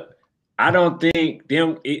 But look, I don't think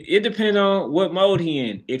them. It depends on what mode he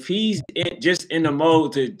in. If he's just in the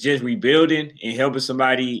mode to just rebuilding and helping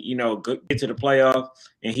somebody, get to the playoff,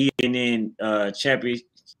 and he in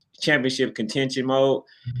championship contention mode,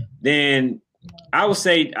 then I will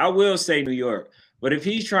say New York. But if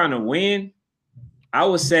he's trying to win, I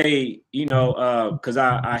would say, because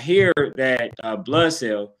I hear that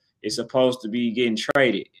Bledsoe is supposed to be getting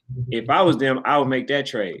traded. If I was them, I would make that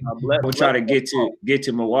trade. I would try to get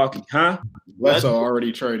to Milwaukee, huh? Bledsoe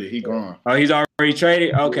already traded. He gone. Oh, he's already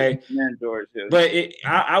traded. Okay, George, but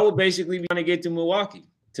I would basically be trying to get to Milwaukee,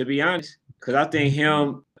 to be honest, because I think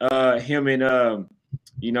him and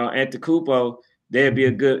Antetokounmpo, they'd be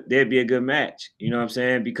a good match. You know what I'm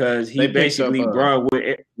saying? Because he basically brung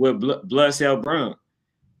with Bledsoe brung.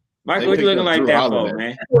 Michael, what you looking like that for,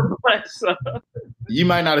 man? You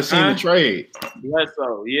might not have seen the trade.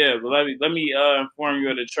 Bledsoe, yeah. But let me inform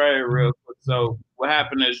you of the trade real quick. So what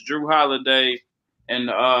happened is Drew Holiday and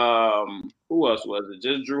who else was it?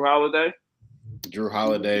 Just Drew Holiday? Drew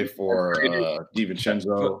Holiday for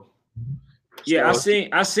DiVincenzo. Yeah,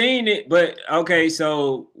 I seen it, but okay.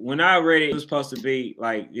 So when I read it, it was supposed to be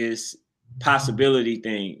like this possibility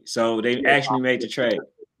thing. So they actually made the trade.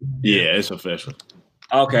 Yeah, it's official.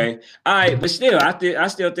 Okay, all right, but still, I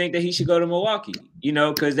still think that he should go to Milwaukee.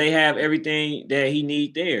 Because they have everything that he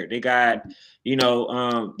need there. They got, they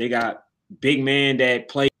got big men that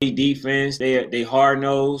play defense. They hard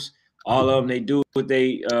nose. All of them. They do what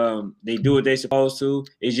they do what they supposed to.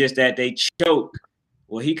 It's just that they choke.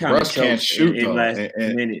 Well, he kind of can't shoot in though. last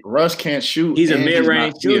minute. Russ can't shoot. He's a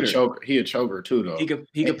mid-range shooter. He a choker too though. He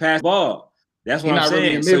could pass the ball. That's what I'm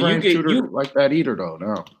saying. Really a mid-range shooter like that either though.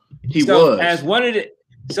 No, he was as one of the.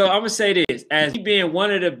 So I'm gonna say this as he being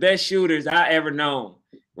one of the best shooters I ever known,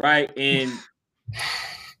 right? And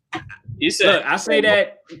you said, look, I say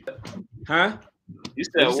that, huh? You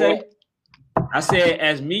said what? I said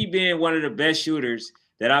as me being one of the best shooters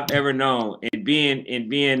that I've ever known, and being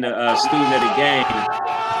a student of the game.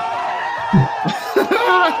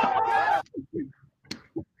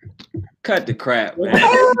 Cut the crap, man.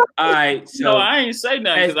 All right, so no, I ain't say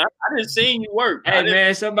nothing because I didn't see you work. Hey,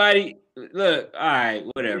 man, somebody. Look, all right,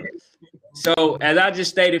 whatever. So as I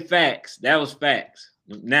just stated facts, that was facts.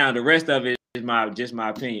 Now the rest of it is just my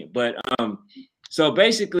opinion. But so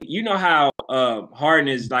basically, you know how Harden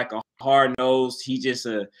is like a hard nose. He just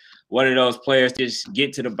one of those players just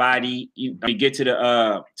get to the body, get to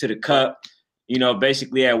the cup,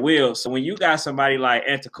 basically at will. So when you got somebody like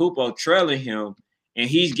Antetokounmpo trailing him and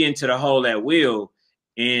he's getting to the hole at will,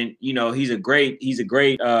 and he's a great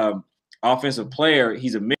offensive player.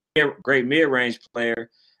 He's a great mid-range player.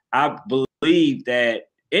 I believe that,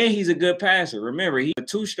 and he's a good passer. Remember, he had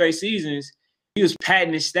 2 straight seasons. He was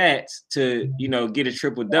padding his stats to, get a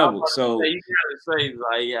triple double. So you gotta say,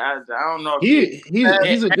 like, I don't know.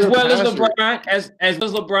 He's a good as well passer. As LeBron, as well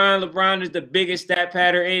as LeBron. LeBron is the biggest stat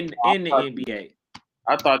padder in the NBA.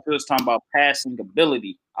 I thought you was talking about passing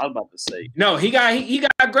ability. I was about to say no. He got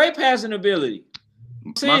great passing ability.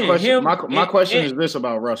 My question is this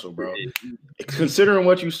about Russell, bro. Considering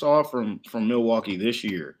what you saw from Milwaukee this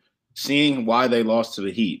year, seeing why they lost to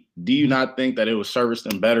the Heat, do you not think that it would service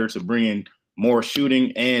them better to bring in more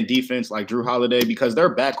shooting and defense like Drew Holiday? Because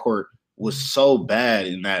their backcourt was so bad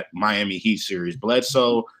in that Miami Heat series.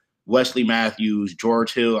 Bledsoe, Wesley Matthews,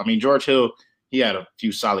 George Hill. I mean, George Hill, he had a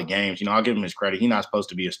few solid games. I'll give him his credit. He's not supposed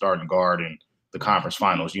to be a starting guard in the conference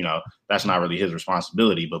finals. That's not really his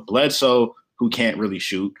responsibility. But Bledsoe, who can't really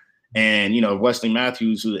shoot, and, Wesley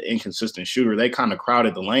Matthews, who's an inconsistent shooter, they kind of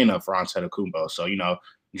crowded the lane up for Antetokounmpo. So,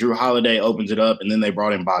 Drew Holiday opens it up, and then they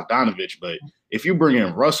brought in Bogdanovich. But if you bring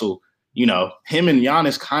in Russell, him and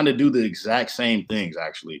Giannis kind of do the exact same things,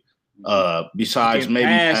 actually, besides maybe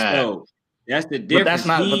pass. That's the difference.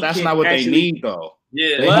 But that's not what they need, though.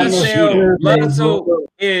 Yeah. Bledsoe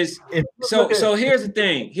is – so here's the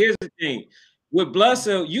thing. With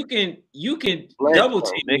Bledsoe, you can double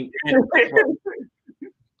team.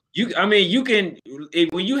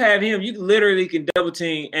 When you have him, you literally can double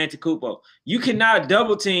team Antetokounmpo. You cannot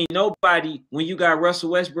double team nobody when you got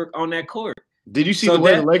Russell Westbrook on that court. Did you see the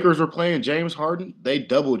way the Lakers were playing James Harden? They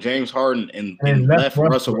doubled James Harden and left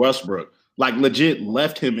Russell Westbrook. Like, legit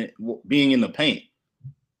left him being in the paint.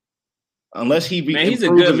 Unless he's a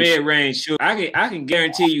good mid-range shooter. I can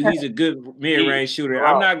guarantee you he's a good mid-range shooter.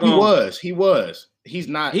 I'm not going. He was. He's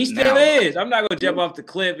not. He still is. I'm not going to jump off the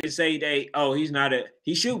cliff and say he's not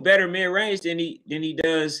he shoot better mid-range than he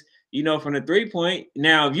does, from the 3-point.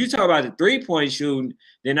 Now, if you talk about the 3-point shooting,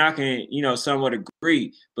 then I can, somewhat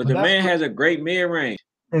agree. But the man has a great mid-range.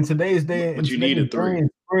 In today's day, but you need a 3.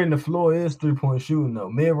 spreading the floor is 3-point shooting though.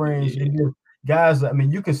 Mid range, guys. I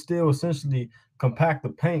mean, you can still essentially compact the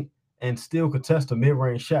paint and still contest a mid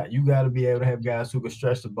range shot. You got to be able to have guys who can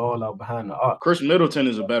stretch the ball out behind the arc. Chris Middleton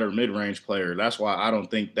is a better mid range player. That's why I don't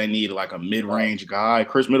think they need like a mid range guy.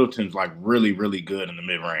 Chris Middleton's like really, really good in the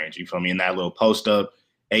mid range. You feel me? In that little post up,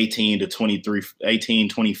 18 to 23, 18,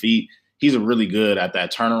 20 feet. He's a really good at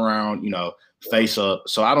that turnaround, face up.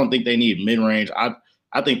 So I don't think they need mid range.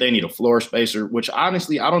 I think they need a floor spacer, which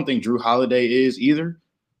honestly, I don't think Drew Holiday is either.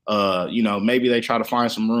 Maybe they try to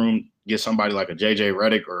find some room, get somebody like a JJ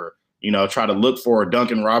Redick or, try to look for a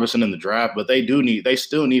Duncan Robinson in the draft, but they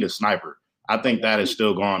still need a sniper. I think that is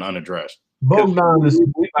still gone unaddressed. Bogdan is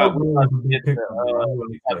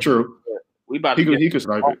true. He could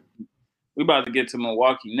snipe it. We about to get to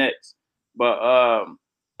Milwaukee next. But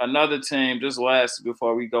another team, just last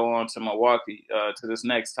before we go on to Milwaukee, to this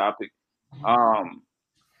next topic.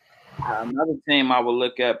 Another team I would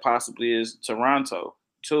look at possibly is Toronto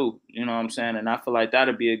too. You know what I'm saying? And I feel like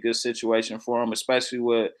that'd be a good situation for them, especially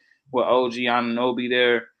with OG Anunoby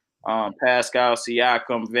there, Pascal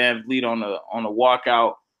Siakam, Van Vliet on the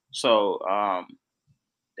walkout. So,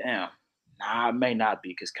 it may not be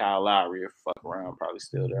because Kyle Lowry or fuck around probably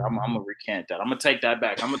still there. I'm gonna recant that. I'm gonna take that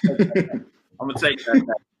back. I'm gonna take that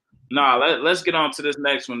back. Nah, let's get on to this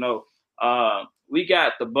next one though. We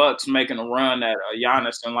got the Bucks making a run at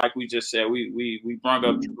Giannis, and like we just said, we brought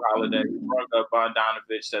up Drew Holiday, we brought up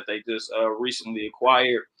Bogdanovich that they just recently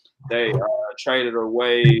acquired. They traded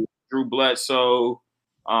away Drew Bledsoe,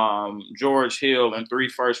 George Hill, and 3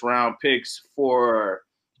 first-round picks for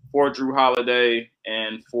Drew Holiday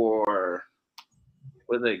and for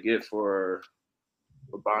what did they get for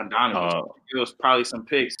Bogdanovich? It was probably some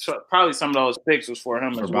picks. Probably some of those picks was for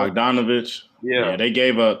him for as well. Bogdanovich. Yeah, they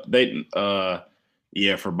gave up.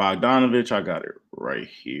 For Bogdanovich, I got it right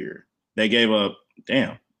here. They gave up.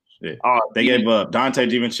 Damn. Shit. They gave up Dante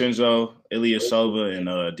DiVincenzo, Ilyasova, and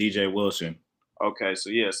DJ Wilson. Okay, so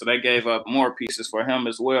they gave up more pieces for him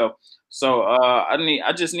as well. So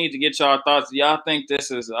I just need to get y'all thoughts. Y'all think this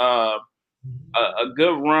is a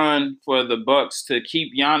good run for the Bucks to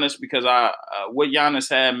keep Giannis? Because what Giannis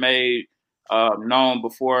had made known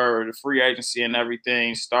before the free agency and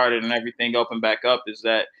everything started and everything opened back up is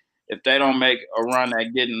that if they don't make a run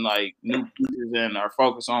at getting like new pieces and are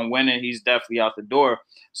focused on winning, he's definitely out the door.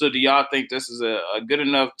 So do y'all think this is a good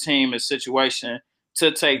enough team and situation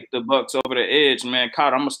to take the Bucks over the edge, man?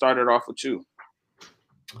 Cott, I'm gonna start it off with you.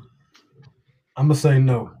 I'm gonna say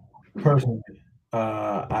no, personally.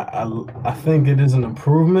 I think it is an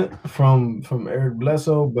improvement from Eric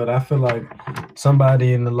Bledsoe, but I feel like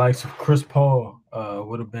somebody in the likes of Chris Paul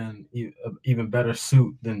would have been even better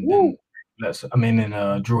suit than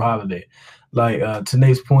Drew Holiday. Like to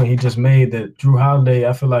Nate's point, he just made that Drew Holiday.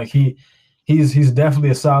 I feel like he's definitely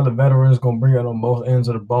a solid veteran. He's gonna bring it on both ends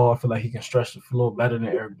of the ball. I feel like he can stretch the floor better than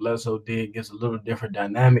Eric Bledsoe did. Gives a little different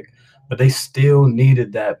dynamic, but they still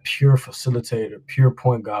needed that pure facilitator, pure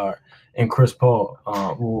point guard in Chris Paul.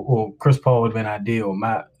 Chris Paul would have been ideal in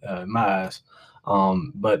my eyes.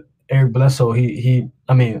 But Eric Bledsoe,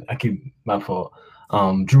 my fault.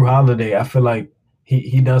 Drew Holiday, I feel like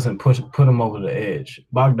he doesn't put him over the edge.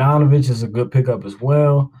 Bogdanovich is a good pickup as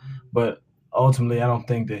well, but ultimately I don't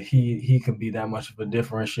think that he can be that much of a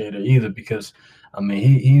differentiator either, because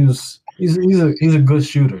he's a good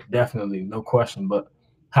shooter, definitely, no question, but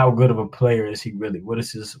how good of a player is he really? What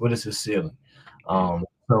is his ceiling?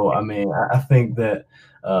 So I think that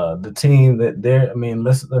the team that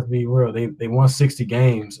let's be real, they won 60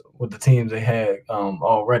 games with the teams they had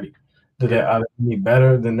already. Did they need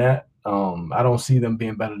better than that? I don't see them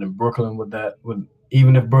being better than Brooklyn with that.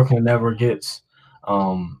 Even if Brooklyn never gets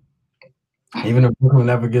hard,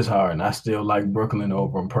 and I still like Brooklyn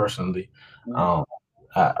over them personally. I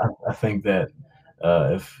think that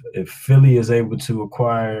if Philly is able to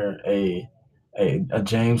acquire a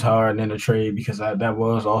James Harden in a trade, because that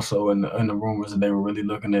was also in the rumors that they were really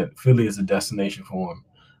looking at Philly as a destination for him.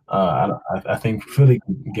 I think Philly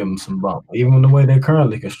can give them some bump, even the way they're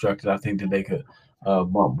currently constructed. I think that they could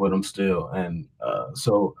bump with them still, and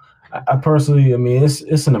so I personally,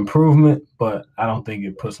 it's an improvement, but I don't think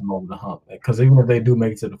it puts them over the hump. Because even if they do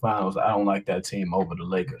make it to the finals, I don't like that team over the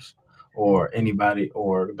Lakers or anybody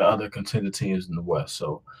or the other contender teams in the West.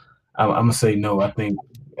 So I'm gonna say no. I think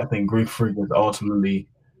Greek Freak is ultimately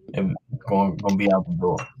going to be out the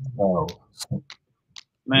door.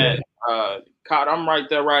 Cott, I'm right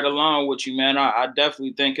there, right along with you, man. I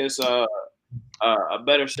definitely think it's a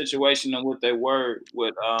better situation than what they were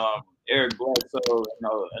with Eric Bledsoe,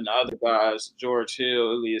 and the other guys, George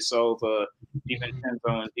Hill, Ilyasova,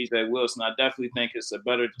 DiVincenzo, and DJ Wilson. I definitely think it's a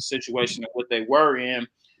better situation than what they were in.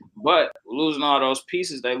 But losing all those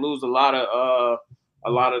pieces, they lose a lot of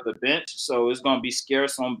the bench. So it's going to be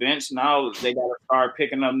scarce on bench. Now they got to start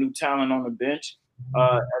picking up new talent on the bench,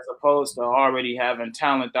 as opposed to already having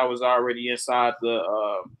talent that was already inside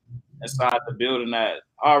the building that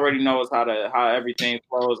already knows how everything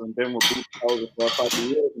flows and been with Boots for a couple of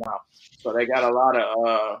years now. So they got a lot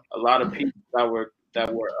of people that were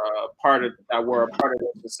a part of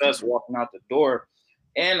their success walking out the door.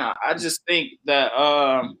 And I just think that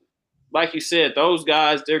like you said, those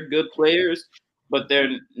guys, they're good players, but they're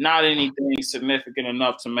not anything significant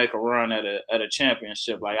enough to make a run at a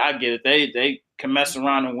championship. Like, I get it. They can mess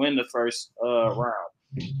around and win the first round.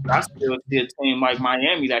 I still see a team like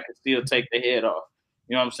Miami that could still take the head off.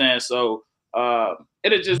 You know what I'm saying? So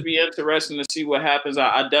it'll just be interesting to see what happens.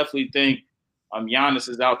 I definitely think Giannis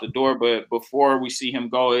is out the door, but before we see him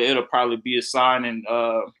go, it'll probably be a sign and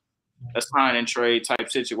trade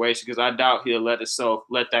type situation, because I doubt he'll let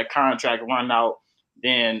that contract run out,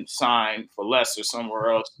 then sign for less or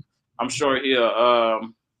somewhere else. I'm sure he'll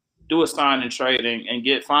do a sign and trade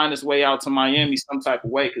and find his way out to Miami some type of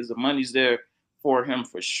way, because the money's there for him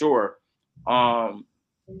for sure.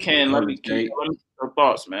 Ken, let me your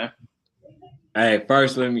thoughts, man. Hey,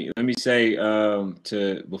 first let me say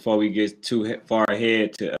before we get too far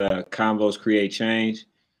ahead to combos create change.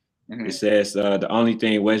 Mm-hmm. It says the only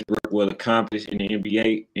thing Westbrook will accomplish in the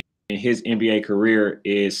NBA in his NBA career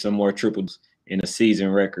is some more triples in a season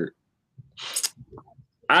record.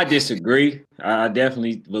 I disagree. I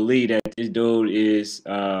definitely believe that this dude is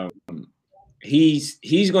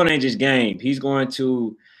he's going to change his game. He's going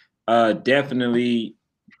to definitely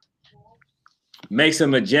make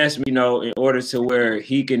some adjustments, in order to where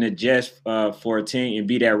he can adjust for a team and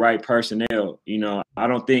be that right personnel. I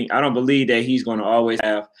don't believe that he's going to always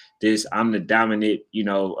have this I'm the dominant,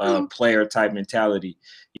 player type mentality.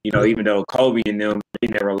 Even though Kobe and them, they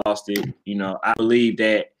never lost it. I believe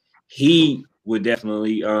that he would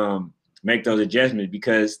definitely make those adjustments,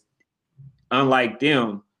 because unlike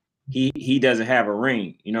them, he doesn't have a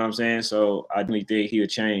ring. You know what I'm saying? So I definitely think he would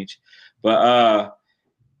change. But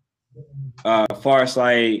as far as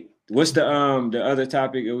like, what's the other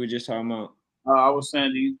topic that we were just talking about? I was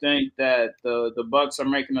saying, do you think that the Bucks are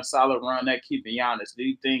making a solid run at keeping Giannis? Do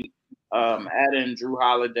you think adding Drew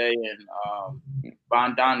Holiday and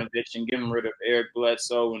Bogdanovich and getting rid of Eric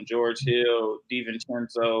Bledsoe and George Hill,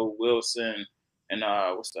 DiVincenzo, Wilson, and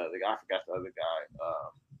what's the other guy? I forgot the other guy.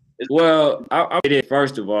 Well, I'll say this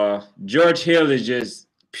first of all. George Hill is just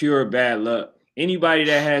pure bad luck. Anybody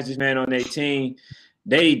that has this man on their team,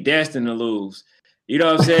 they destined to lose. You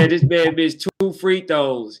know what I'm saying? This man missed 2 free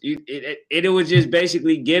throws. It was just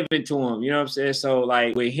basically given to him. You know what I'm saying? So,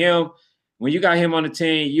 like, with him, when you got him on the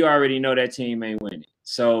team, you already know that team ain't winning.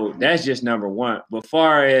 So that's just number one. But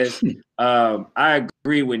far as I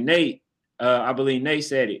agree with Nate. I believe Nate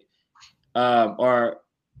said it. I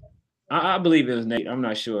believe it was Nate. I'm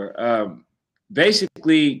not sure.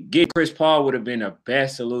 Basically, get Chris Paul would have been the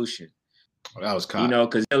best solution. That was kind.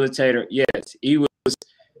 Because facilitator, yes, he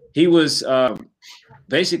was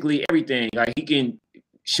basically everything. Like, he can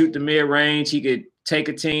shoot the mid range. He could take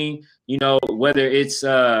a team. Whether it's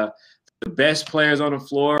the best players on the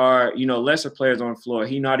floor or lesser players on the floor,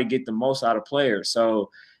 he know how to get the most out of players. So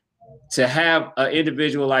to have an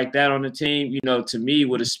individual like that on the team, to me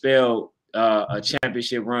would have spelled a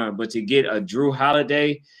championship run. But to get a Drew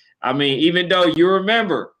Holiday, I mean, even though you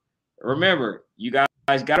remember, you guys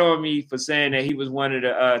got on me for saying that he was one of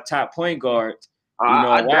the top point guards.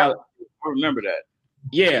 I remember that.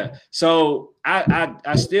 Yeah. So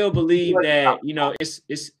I still believe that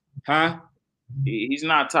it's He's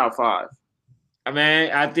not top 5. I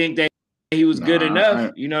mean, I think that he was good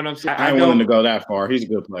enough. You know what I'm saying? I ain't willing to go that far. He's a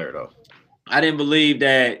good player, though. I didn't believe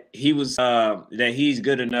that he was that he's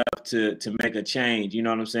good enough to make a change. You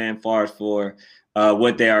know what I'm saying? Far as for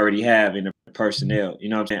what they already have in the personnel. You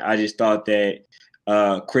know what I'm saying? I just thought that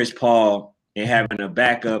Chris Paul and having a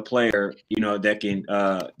backup player, that can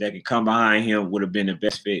come behind him would have been the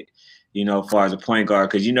best fit. As far as a point guard,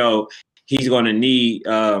 because he's going to need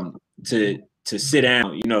to sit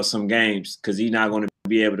down, some games, because he's not going to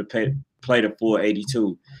be able to play the full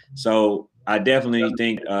 82. So I definitely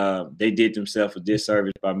think they did themselves a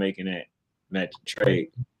disservice by making that trade.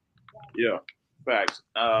 Yeah, facts.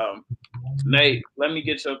 Nate, let me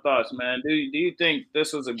get your thoughts, man. Do you think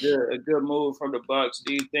this was a good move from the Bucks?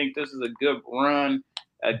 Do you think this is a good run,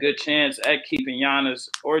 a good chance at keeping Giannis,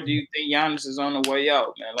 or do you think Giannis is on the way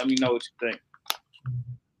out, man? Let me know what you think.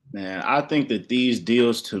 Man, I think that these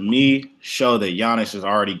deals to me show that Giannis has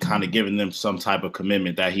already kind of given them some type of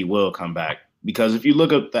commitment that he will come back. Because if you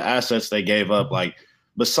look at the assets they gave up, like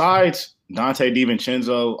besides Dante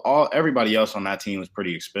DiVincenzo, everybody else on that team was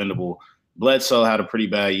pretty expendable. Bledsoe had a pretty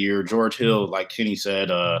bad year. George Hill, like Kenny said,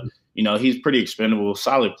 he's pretty expendable,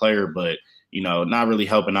 solid player, but not really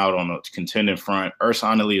helping out on the contending front.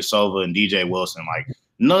 Ersan Ilyasova and DJ Wilson, like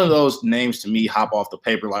none of those names to me hop off the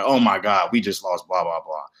paper like, oh my God, we just lost blah, blah,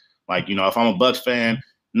 blah. Like, if I'm a Bucks fan,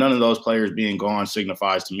 none of those players being gone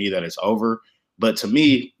signifies to me that it's over. But to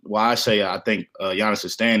me, why I say I think Giannis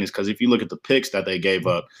is staying is because if you look at the picks that they gave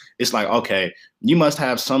up, it's like, okay, you must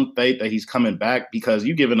have some faith that he's coming back because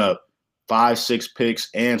you've given up 5-6 picks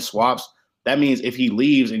and swaps. That means if he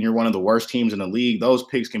leaves and you're one of the worst teams in the league, those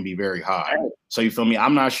picks can be very high. So you feel me?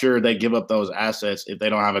 I'm not sure they give up those assets if they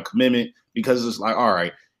don't have a commitment because it's like, all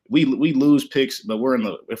right, we lose picks, but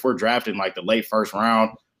if we're drafting like the late first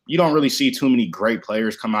round, you don't really see too many great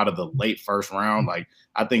players come out of the late first round. Like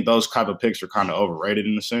I think those type of picks are kind of overrated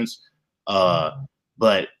in a sense.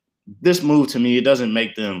 But this move to me, it doesn't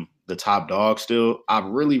make them the top dog still. I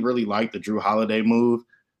really, really like the Drew Holiday move.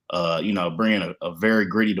 Bringing a very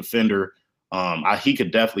gritty defender. He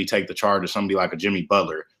could definitely take the charge of somebody like a Jimmy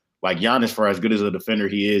Butler. Like Giannis, for as good as a defender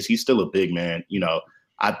he is, he's still a big man.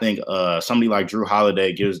 I think somebody like Drew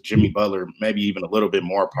Holiday gives Jimmy Butler maybe even a little bit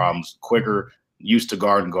more problems, quicker, used to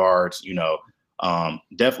guarding guards,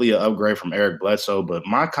 definitely an upgrade from Eric Bledsoe. But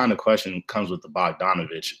my kind of question comes with the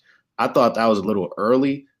Bogdanovich. I thought that was a little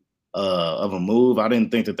early of a move. I didn't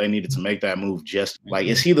think that they needed to make that move just like,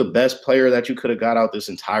 is he the best player that you could have got out this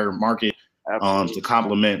entire market to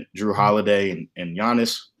complement Drew Holiday and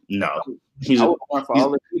Giannis? No. He's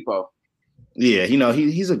Yeah,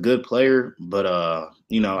 he's a good player, but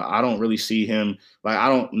I don't really see him. Like, I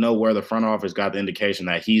don't know where the front office got the indication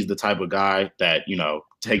that he's the type of guy that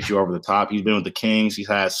takes you over the top. He's been with the Kings. He's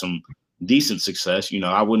had some decent success.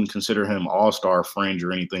 I wouldn't consider him all-star fringe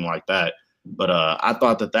or anything like that. But I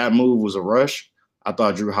thought that move was a rush. I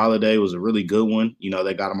thought Drew Holiday was a really good one.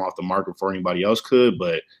 They got him off the market before anybody else could.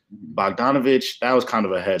 But Bogdanovich, that was kind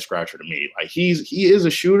of a head scratcher to me. Like he is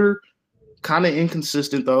a shooter, kind of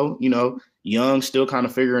inconsistent though. Young, still kind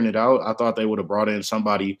of figuring it out. I thought they would have brought in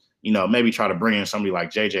somebody, maybe try to bring in somebody like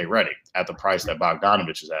JJ Redick at the price that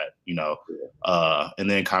Bogdanovich is at, and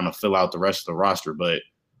then kind of fill out the rest of the roster. But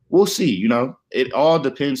we'll see. It all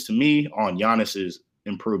depends to me on Giannis's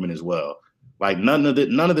improvement as well. Like none of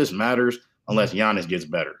this matters unless Giannis gets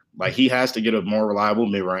better. Like he has to get a more reliable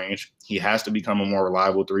mid-range. He has to become a more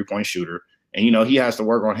reliable three-point shooter. And, he has to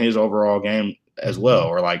work on his overall game as well.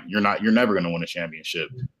 Or like you're never going to win a championship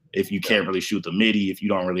if you can't really shoot the midi, if you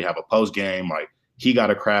don't really have a post game. Like he got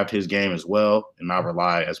to craft his game as well and not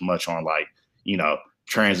rely as much on like,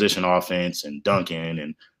 transition offense and dunking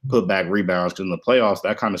and put back rebounds. Because in the playoffs,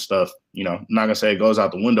 that kind of stuff, I'm not going to say it goes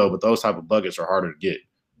out the window, but those type of buckets are harder to get.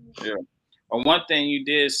 Yeah. Well, one thing you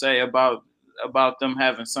did say about them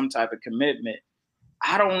having some type of commitment,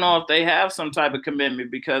 I don't know if they have some type of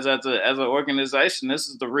commitment because as an organization, this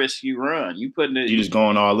is the risk you run. You just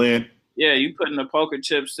going all in. Yeah, you putting the poker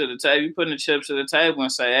chips to the table. You putting the chips to the table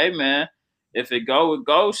and say, hey man, if it go, it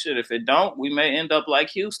goes. Shit, if it don't, we may end up like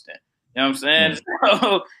Houston. You know what I'm saying?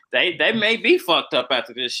 So they may be fucked up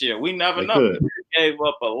after this year. We never know. They gave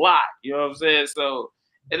up a lot. You know what I'm saying? So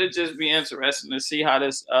it'll just be interesting to see how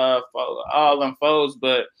this all unfolds.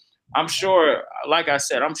 But I'm sure, like I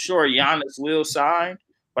said, I'm sure Giannis will sign,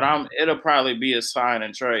 but it'll probably be a sign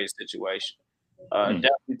and trade situation.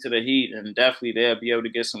 Definitely to the Heat, and definitely they'll be able to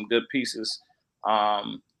get some good pieces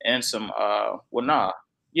and some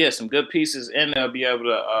some good pieces, and they'll be able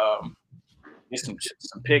to get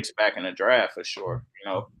some picks back in the draft for sure.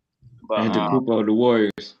 But and to Kupo, the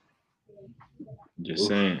Warriors. Just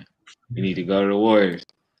saying, you need to go to the Warriors.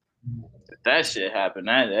 If that shit happened,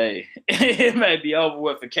 it may be over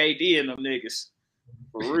with for KD and them niggas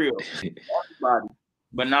for real. Everybody.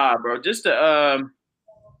 But nah, bro, just to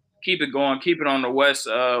keep it going, keep it on the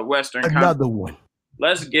Western. Another one.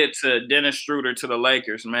 Let's get to Dennis Schroeder to the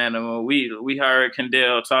Lakers, man. And we heard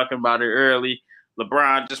Kendall talking about it early.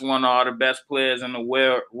 LeBron just won all the best players in the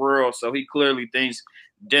world, so he clearly thinks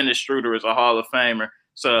Dennis Schroeder is a Hall of Famer.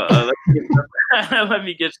 So let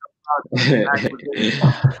me get some thoughts.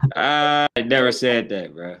 I never said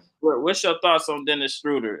that, bro. What's your thoughts on Dennis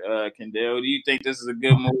Schroeder, Kendall? Do you think this is a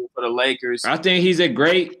good move for the Lakers? I think he's a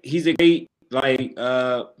great like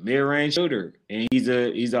mid-range shooter, and he's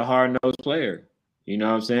a hard-nosed player. You know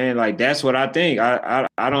what I'm saying? Like that's what I think. I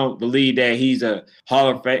don't believe that he's a Hall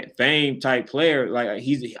of Fame type player. Like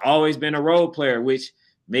he's always been a role player, which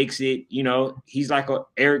makes it, he's like a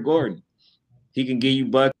Eric Gordon. He can give you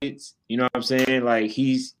buckets. You know what I'm saying? Like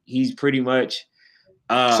he's pretty much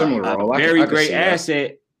Similar a role. very I can great see that.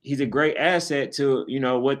 asset. He's a great asset to, you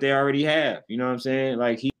know, what they already have. You know what I'm saying?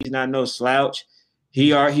 Like he's not no slouch.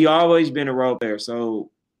 He always been a role player. So,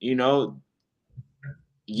 you know,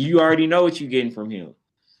 you already know what you're getting from him.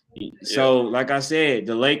 So, like I said,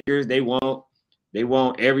 the Lakers, they want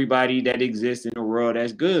everybody that exists in the world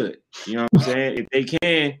that's good. You know what I'm saying? If they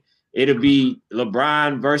can, it'll be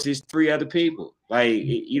LeBron versus 3 other people. Like,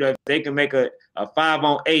 you know, if they can make a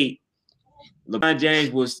 5-on-8, LeBron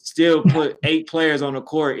James will still put 8 players on the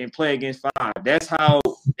court and play against 5. That's how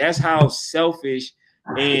selfish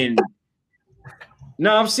and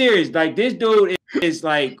no, I'm serious. Like this dude is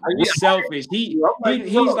like selfish. He's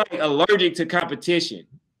like allergic to competition.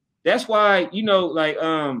 That's why, you know, like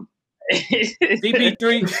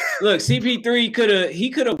CP3. Look,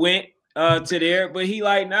 CP3 could have went to there, but he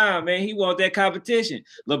like, nah, man, he want that competition.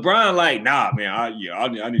 LeBron like, nah, man, I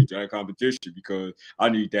need that competition because I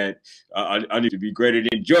need that. I need to be greater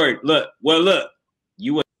than Jordan. Look,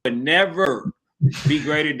 you would never be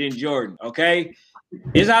greater than Jordan, okay?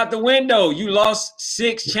 It's out the window. You lost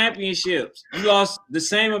 6 championships. You lost the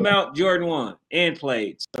same amount Jordan won and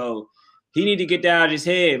played. So he need to get that out of his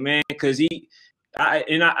head, man, because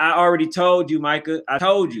I already told you, Micah. I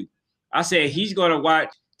told you. I said he's going to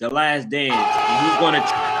watch The Last Dance, and he's going to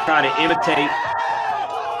try to imitate.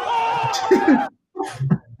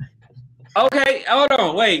 Okay, hold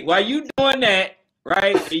on. Wait. While you doing that,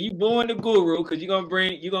 right, and you booing the guru because you're gonna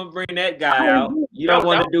bring that guy out. You don't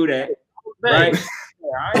want to do that, right?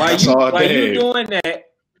 While you doing that,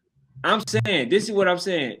 I'm saying, this is what I'm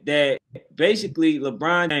saying, that basically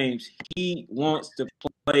LeBron James, he wants to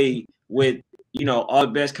play with, you know, all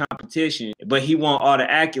the best competition, but he want all the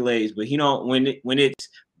accolades, but he don't, when it's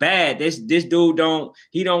bad, this dude don't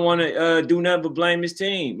want to do nothing but blame his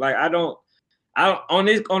team. Like on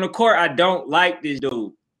the court, I don't like this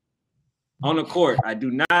dude. On the court, I do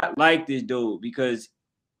not like this dude because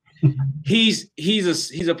he's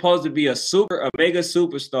supposed to be a mega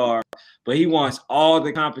superstar, but he wants all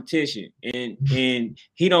the competition, and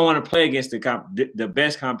he don't want to play against the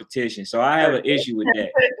best competition. So I have an issue with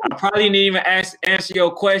that. I probably didn't even answer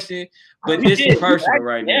your question, but this is personal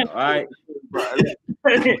right now. All right.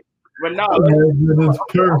 But no,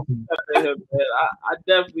 I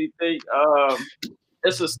definitely think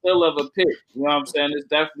it's a still of a pick. You know what I'm saying? It's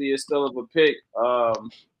definitely a still of a pick.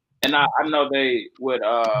 And I know they with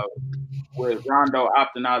Rondo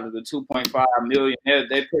opting out of the $2.5 million,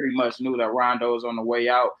 they pretty much knew that Rondo was on the way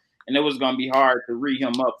out, and it was going to be hard to re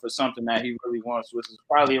him up for something that he really wants, which is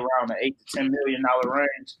probably around the $8 to $10 million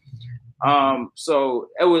range. So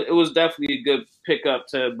it was definitely a good pickup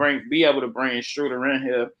to be able to bring Schroeder in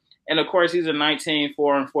here. And of course, he's a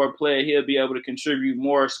 19-4-4 player. He'll be able to contribute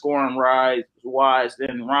more scoring wise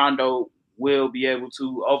than Rondo will be able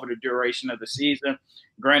to over the duration of the season.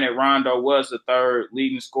 Granted, Rondo was the 3rd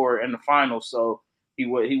leading scorer in the finals, so he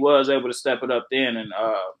was able to step it up then, and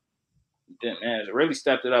really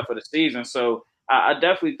stepped it up for the season. So I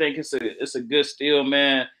definitely think it's a good steal,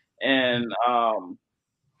 man. And I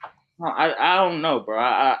don't know, bro.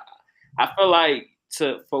 I feel like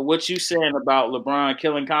for what you saying about LeBron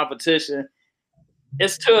killing competition,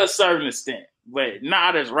 it's to a certain extent, but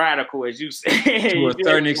not as radical as you said. To a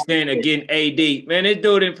certain extent, again, AD, man, this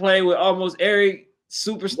dude didn't play with almost every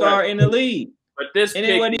superstar in the league. But this and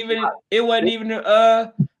pick, it wasn't even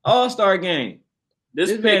an All-Star game.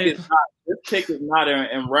 This pick is not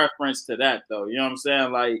in reference to that, though. You know what I'm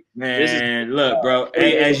saying? Like, man, look, bro.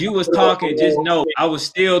 Hey, as you was talking, just know I was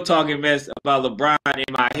still talking mess about LeBron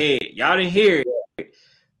in my head. Y'all didn't hear it,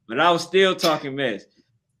 but I was still talking mess.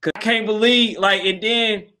 Cause I can't believe, like, and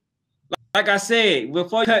then, like I said,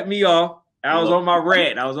 before you cut me off, I was on my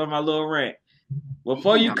rant. I was on my little rant.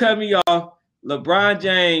 Before you cut me off, LeBron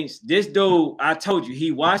James, this dude, I told you,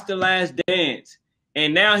 he watched The Last Dance,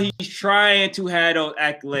 and now he's trying to have those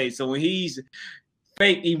accolades. So when he's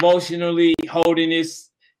fake emotionally holding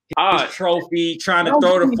his trophy, trying to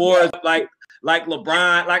throw the fours like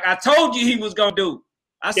LeBron, like I told you he was gonna do.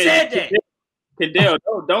 I said that. Cadell,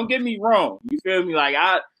 don't get me wrong. You feel me? Like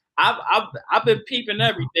I've been peeping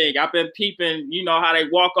everything. I've been peeping, you know, how they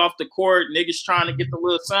walk off the court, niggas trying to get the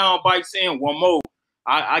little sound bites in. One more.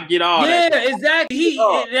 I get all that. Yeah, exactly.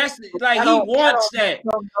 That's like he wants that.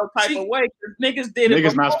 No type of way. Niggas did it.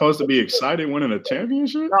 Niggas not supposed to be excited winning a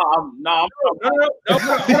championship? No.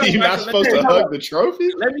 You're not supposed to hug the trophy?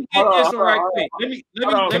 Let me get this one right quick.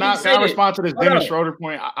 Can I respond to this Dennis Schroeder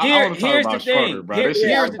point? I want to talk about Schroeder, bro.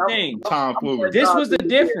 Here's the thing. This was the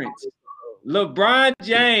difference. LeBron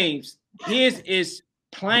James, his is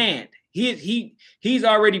planned. He's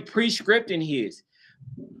already pre-scripting his.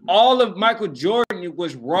 All of Michael Jordan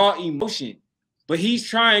was raw emotion, but he's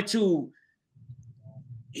trying to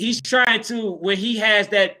when he has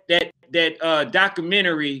that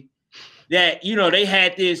documentary that, you know, they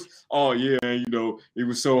had this, oh yeah, you know, it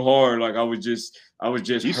was so hard, like I was just You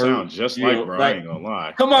hurt, sound just you like know, bro. like, I ain't gonna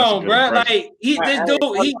lie. come That's a on, good bro. impression. Like this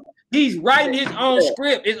dude, he's writing his own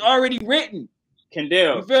script. It's already written.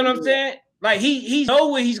 Kendall, You feel what I'm saying? Like he know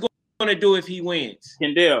what he's gonna do if he wins.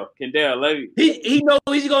 Kendall, let me. He knows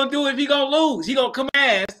what he's gonna do if he gonna lose. He gonna come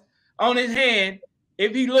ass on his hand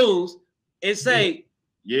if he lose and say,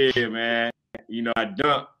 yeah, man, you know, I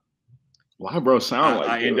dunk. Why bro sound like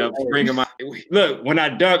I end up springing my look, when I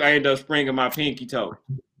dunk, I end up springing my pinky toe.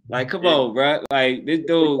 Like, come on, bro. Like this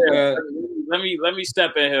dude. Let me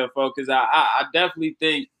step in here, folks, because I definitely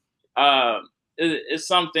think it's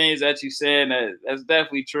some things that you said that's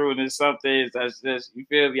definitely true, and there's some things that's just, you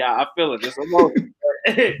feel me? I feel it. It's emotion.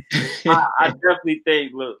 I definitely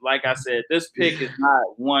think, look, like I said, this pick is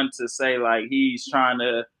not one to say like he's trying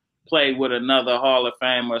to play with another Hall of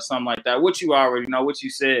Fame or something like that, which you already know, what you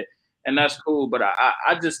said, and that's cool. But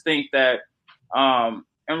I just think that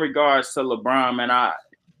in regards to LeBron, man, I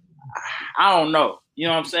don't know. You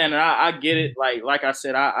know what I'm saying? And I get it. Like I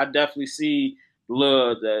said, I definitely see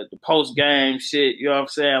the post game shit. You know what I'm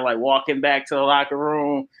saying? Like walking back to the locker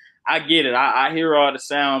room. I get it. I hear all the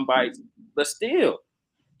sound bites, but still,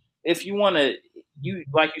 if you want to, you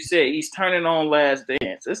like you said, he's turning on Last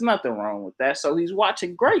Dance. There's nothing wrong with that. So he's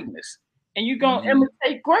watching greatness, and you're gonna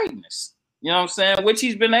imitate greatness. You know what I'm saying? Which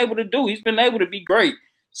he's been able to do. He's been able to be great.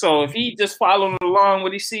 So if he just following along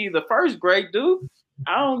what he see the first great dude,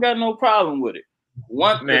 I don't got no problem with it.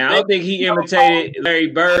 Man, I don't think he imitated Larry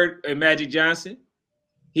Bird and Magic Johnson.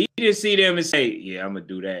 He didn't see them and say, yeah, I'm going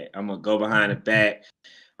to do that. I'm going to go behind the back.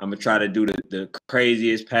 I'm going to try to do the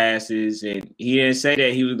craziest passes. And he didn't say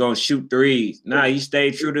that he was going to shoot threes. Nah, he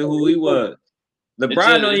stayed true to who he was.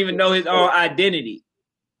 LeBron don't even know his own identity.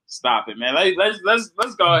 Stop it, man.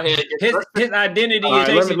 Let's go ahead. His identity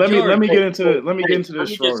is right, let me get into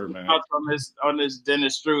this Schroeder, man. On this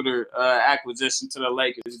Dennis Schroeder acquisition to the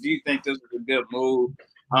Lakers. Do you think this was a good move?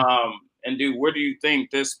 And where do you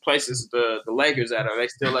think this places the Lakers at? Are they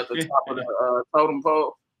still at the top of the totem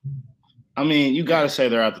pole? I mean, you got to say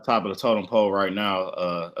they're at the top of the totem pole right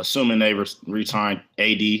now, assuming they re-signed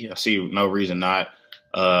AD. I see no reason not.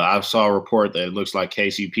 I saw a report that it looks like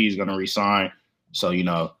KCP is going to resign. So, you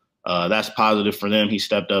know, that's positive for them. He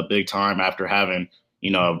stepped up big time after having,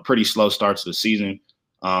 you know, a pretty slow start to the season.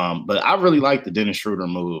 But I really like the Dennis Schroeder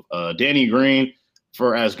move. Danny Green,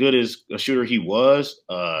 for as good as a shooter he was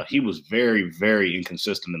very, very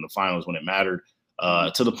inconsistent in the finals when it mattered,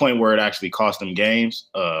 to the point where it actually cost them games,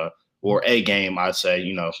 or a game, I'd say,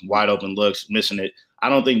 you know, wide open looks, missing it. I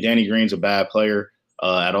don't think Danny Green's a bad player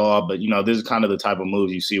at all. But, you know, this is kind of the type of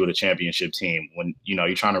moves you see with a championship team. When, you know,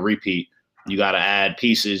 you're trying to repeat, you got to add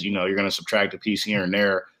pieces. You know, you're going to subtract a piece here and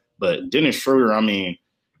there. But Dennis Schroeder, I mean,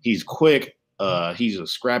 he's quick. He's a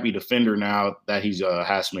scrappy defender now that he's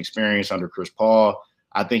has some experience under Chris Paul.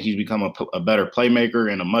 I think he's become a better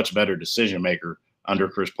playmaker and a much better decision maker under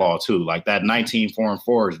Chris Paul too. Like that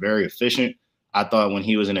 19-4-4 is very efficient. I thought when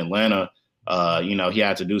he was in Atlanta, you know, he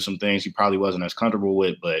had to do some things he probably wasn't as comfortable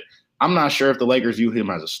with. But I'm not sure if the Lakers view him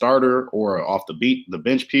as a starter or off the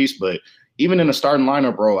bench piece. But even in the starting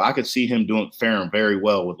lineup, bro, I could see him faring very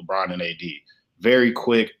well with LeBron and AD. Very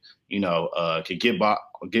quick, you know, can get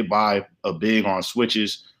by a big on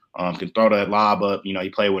switches, can throw that lob up. You know, he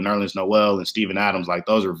played with Nerlens Noel and Steven Adams. Like,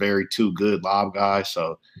 those are two good lob guys.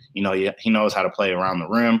 So, you know, he knows how to play around the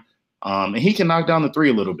rim. And he can knock down the three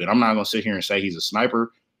a little bit. I'm not going to sit here and say he's a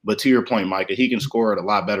sniper. But to your point, Micah, he can score at a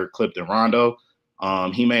lot better clip than Rondo.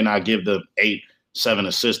 He may not give the 8-7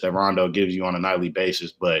 assists that Rondo gives you on a nightly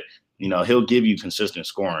basis, but, you know, he'll give you consistent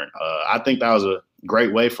scoring. I think that was a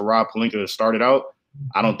great way for Rob Pelinka to start it out.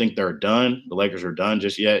 I don't think they're done. The Lakers are done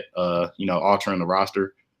just yet, you know, altering the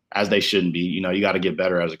roster, as they shouldn't be. You know, you got to get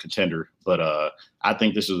better as a contender. But I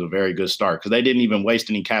think this is a very good start because they didn't even waste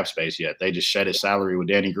any cap space yet. They just shed his salary with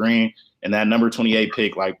Danny Green. And that number 28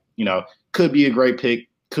 pick, like, you know, could be a great pick,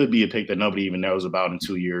 could be a pick that nobody even knows about in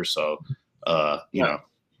 2 years. So, you know.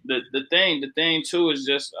 The thing too is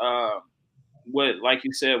just what, like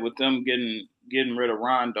you said, with them getting rid of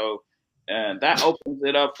Rondo, that opens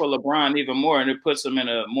it up for LeBron even more, and it puts him in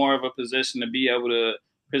a more of a position to be able to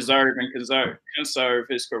preserve and conserve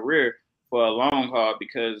his career for a long haul,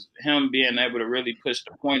 because him being able to really push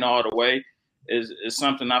the point all the way is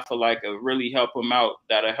something I feel like will really help him out,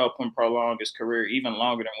 that'll help him prolong his career even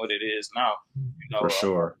longer than what it is now. You know, for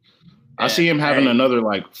sure. I see him having another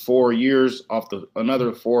like 4 years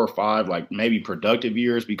another 4 or 5, like maybe productive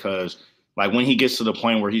years, because like when he gets to the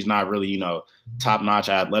point where he's not really, you know, top notch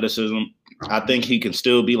athleticism, I think he can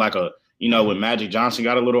still be like a, you know, when Magic Johnson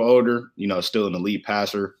got a little older, you know, still an elite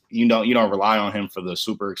passer. You don't rely on him for the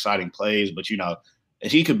super exciting plays, but you know,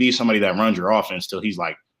 he could be somebody that runs your offense till he's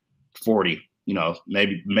like 40, you know,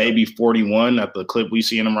 maybe 41 at the clip we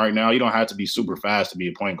see in him right now. You don't have to be super fast to be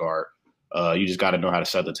a point guard. You just got to know how to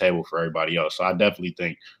set the table for everybody else. So I definitely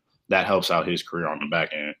think that helps out his career on the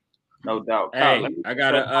back end. No doubt. Hey, I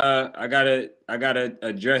gotta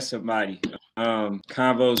address somebody.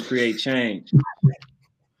 Convos create change.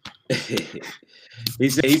 he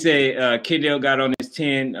said Kendall got on his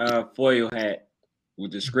 10 foil hat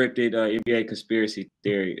with the scripted NBA conspiracy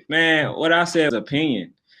theory. Man, what I said was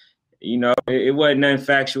opinion. You know, it wasn't nothing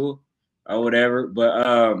factual or whatever,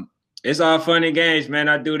 but it's all fun and games, man.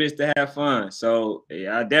 I do this to have fun. So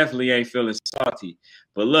yeah, I definitely ain't feeling salty.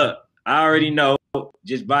 But look, I already know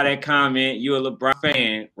just by that comment, you're a LeBron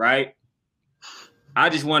fan, right? I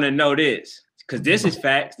just want to know this, because this is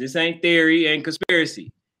facts. This ain't theory and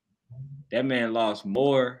conspiracy. That man lost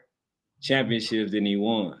more championships than he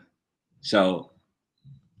won. So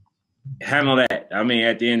handle that. I mean,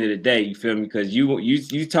 at the end of the day, you feel me? Because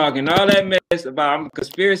you talking all that mess about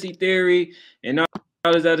conspiracy theory and all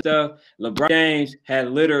this other stuff. LeBron James had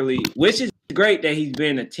literally, which is great that he's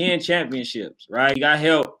been to 10 championships, right? He got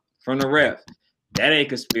help from the ref. That ain't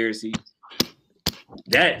conspiracy.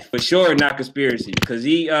 That for sure not conspiracy, because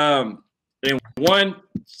he in one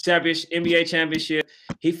NBA championship,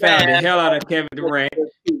 he fouled the hell out of Kevin Durant.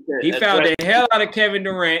 He fouled the hell out of Kevin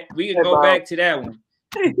Durant. We can go back to that one.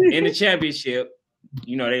 In the championship,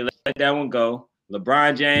 you know, they let that one go.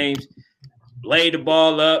 LeBron James laid the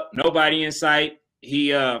ball up, nobody in sight.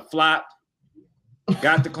 He flopped,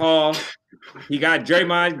 got the call. He got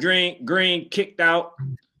Draymond Green kicked out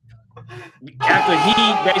after he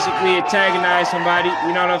basically antagonized somebody.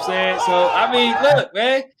 You know what I'm saying? So, I mean, look,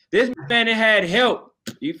 man, this man had help.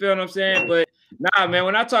 You feel what I'm saying? But nah, man,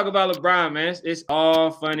 when I talk about LeBron, man, it's all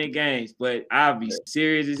fun and games. But I'll be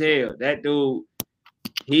serious as hell. That dude,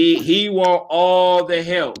 he want all the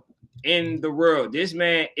help in the world. This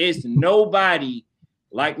man is nobody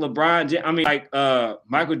like LeBron. I mean, like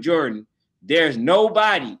Michael Jordan. There's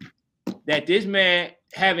nobody that this man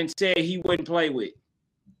haven't said he wouldn't play with.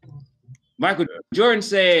 Michael Jordan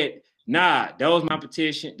said, "Nah, that was my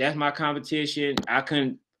petition. That's my competition. I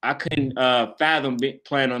couldn't fathom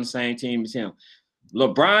playing on the same team as him."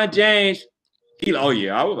 LeBron James,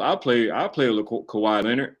 I'll play with Kawhi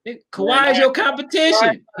Leonard. Kawhi is your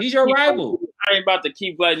competition. He's your rival. I ain't about to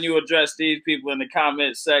keep letting you address these people in the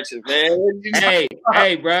comment section, man. Hey,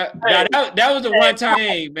 bro. Hey. That was the one time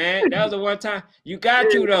thing, man. That was the one time. You got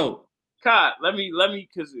to though. Cot, let me,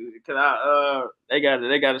 cause they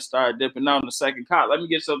got to start dipping out in a second. Cot, let me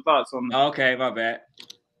get some thoughts on that. Okay, my bad.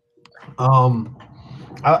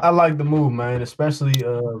 I like the move, man. Especially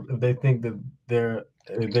if they think that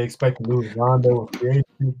if they expect to lose Rondo or free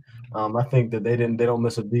agency. I think that they don't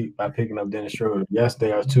miss a beat by picking up Dennis Schroeder. Yes,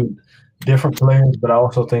 they are two different players, but I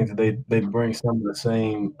also think that they bring some of the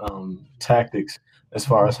same tactics as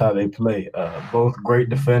far as how they play. Both great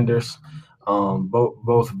defenders.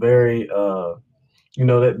 Both very you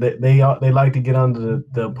know, they like to get under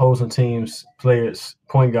the opposing team's players'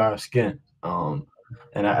 point guard skin.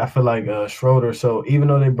 And I feel like Schroeder. So even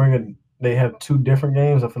though they have two different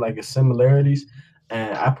games, I feel like it's similarities.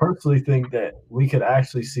 And I personally think that we could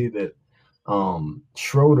actually see that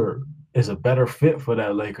Schroeder is a better fit for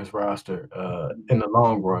that Lakers roster in the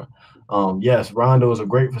long run. Yes, Rondo is a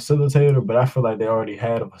great facilitator, but I feel like they already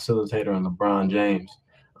had a facilitator in LeBron James.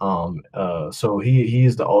 So he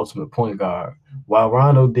is the ultimate point guard. While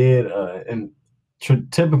Rondo did, and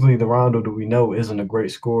typically the Rondo that we know isn't a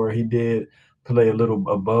great scorer, he did play a little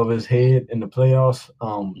above his head in the playoffs.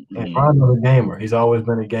 And Rondo's a gamer. He's always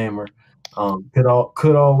been a gamer.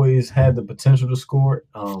 Could always had the potential to score,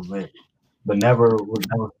 but never was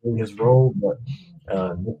his role. But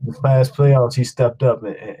this past playoffs, he stepped up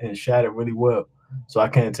and shot it really well. So I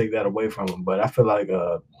can't take that away from him. But I feel like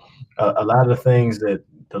a lot of the things that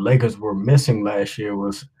the Lakers were missing last year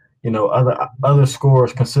was, you know, other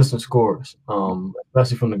scorers, consistent scorers,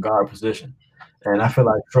 especially from the guard position. And I feel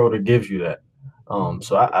like Schroeder gives you that.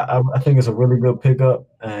 So I think it's a really good pickup,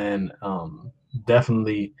 and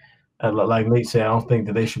definitely, like Nate said, I don't think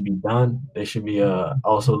that they should be done. They should be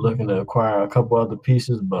also looking to acquire a couple other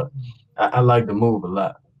pieces, but I like the move a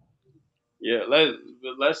lot. Yeah,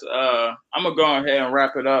 let's I'm gonna go ahead and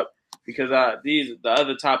wrap it up, because the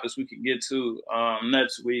other topics we can get to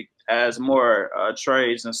next week as more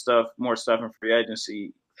trades and stuff, more stuff in free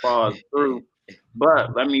agency falls through.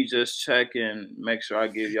 But let me just check and make sure I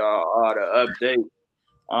give y'all all the update.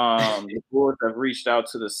 The Bulls have reached out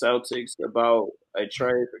to the Celtics about a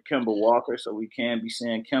trade for Kemba Walker, so we can be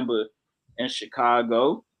seeing Kemba in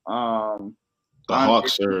Chicago. The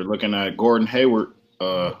Hawks are looking at Gordon Hayward,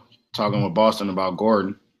 talking with Boston about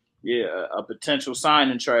Gordon. Yeah, a potential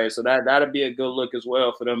signing trade. So that'll be a good look as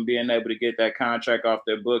well for them being able to get that contract off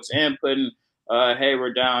their books and putting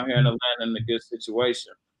Hayward down here in Atlanta in a good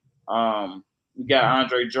situation. We got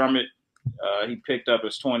Andre Drummond. He picked up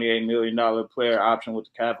his $28 million player option with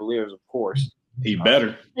the Cavaliers, of course. He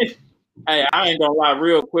better. Hey, I ain't gonna lie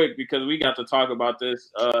real quick because we got to talk about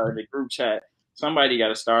this in the group chat. Somebody got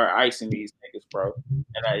to start icing these niggas, bro.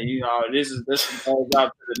 And this goes out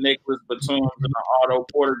to the Nicholas Batums and the Otto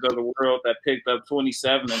Porters of the world that picked up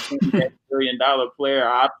 $27 and $28 million player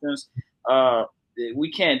options.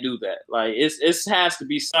 We can't do that. Like it has to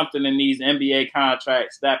be something in these NBA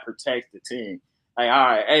contracts that protects the team. Like, all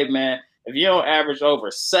right, hey man, if you don't average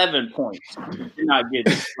over 7 points, you're not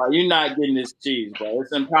getting it. Like, you're not getting this cheese, bro.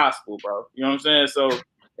 It's impossible, bro. You know what I'm saying? So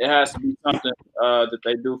it has to be something that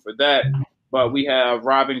they do for that. But we have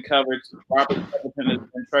Robert Covington has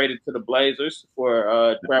been traded to the Blazers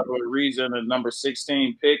for Trevor Ariza and a number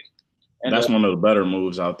 16 pick. And that's one of the better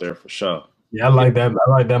moves out there for sure. Yeah, I like that. I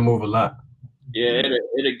like that move a lot. Yeah,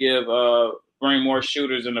 it'll give bring more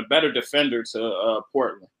shooters and a better defender to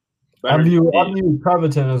Portland. I view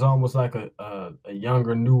Covington as almost like a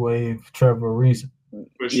younger new wave Trevor Ariza.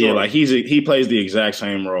 For sure. Yeah, like he plays the exact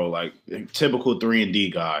same role, like typical 3-and-D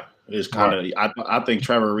guy. It's kind of I think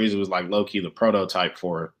Trevor Ariza was like low key the prototype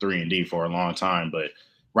for 3-and-D for a long time, but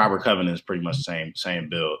Robert Covington is pretty much the same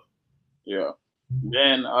build. Yeah.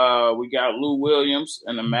 Then we got Lou Williams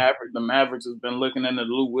and the Mavericks. The Mavericks has been looking into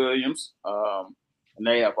Lou Williams, and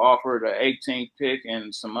they have offered an 18th pick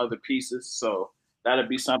and some other pieces. So that'll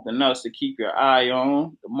be something else to keep your eye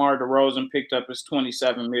on. DeMar DeRozan picked up his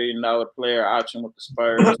 $27 million player option with the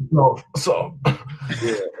Spurs.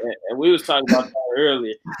 Yeah, and we was talking about that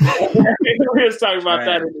earlier. We was talking about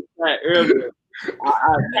that in the chat earlier.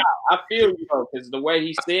 I feel you, though, because the way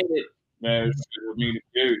he said it, man, I mean,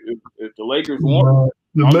 if the Lakers want,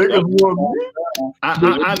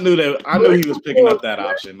 I knew that. I knew he was picking up that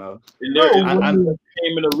option, though. I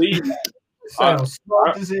came in the league. Sounds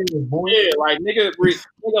smart as hell, boy. Yeah, like nigga,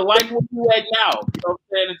 like what you at now. You know what I'm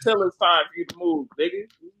saying? Until it's time for you to move, nigga.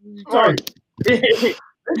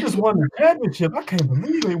 They just won the championship. I can't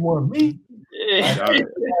believe they won me. Yeah.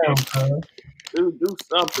 Do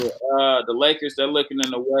something. The Lakers, they're looking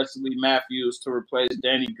into Wesley Matthews to replace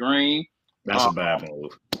Danny Green. That's a bad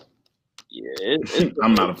move. Yeah,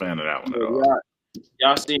 I'm not a fan of that one at all.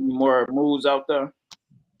 Y'all see any more moves out there?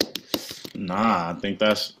 Nah, I think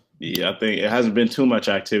it hasn't been too much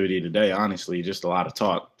activity today, honestly. Just a lot of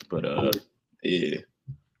talk. But yeah.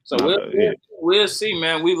 So we'll see,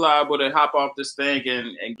 man. We liable to hop off this thing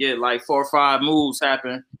and get like 4 or 5 moves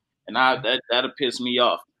happen, and that'll piss me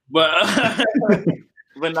off. But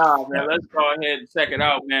nah, man. Let's go ahead and check it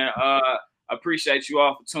out, man. Appreciate you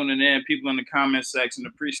all for tuning in. People in the comment section,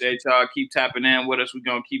 appreciate y'all. Keep tapping in with us. We're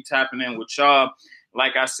gonna keep tapping in with y'all.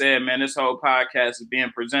 Like I said, man, this whole podcast is being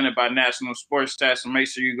presented by National Sports Chat. So make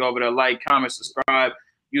sure you go over there, like, comment, subscribe.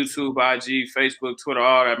 YouTube, IG, Facebook, Twitter,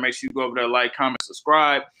 all that. Make sure you go over there, like, comment,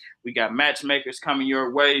 subscribe. We got matchmakers coming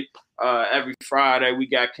your way every Friday. We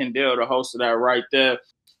got Kendall, the host of that right there.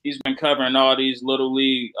 He's been covering all these little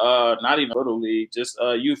league, not even little league, just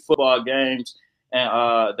youth football games.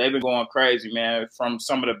 And they've been going crazy, man, from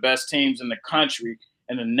some of the best teams in the country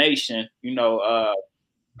and the nation. You know,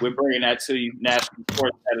 we're bringing that to you. National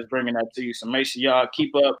Sports Chat is bringing that to you. So make sure y'all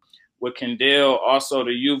keep up with Kendall. Also,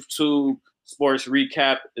 the YouTube Sports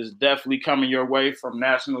Recap is definitely coming your way from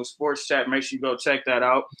National Sports Chat. Make sure you go check that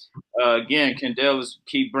out. Again, Kendall is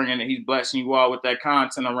keep bringing it. He's blessing you all with that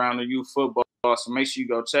content around the youth football. So make sure you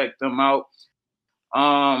go check them out.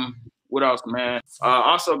 What else, man?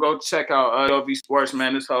 Also, go check out TOV Sports,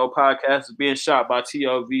 man. This whole podcast is being shot by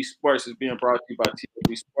TOV Sports. It's being brought to you by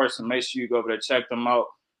TOV Sports. And make sure you go over there, check them out.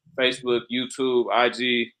 Facebook, YouTube,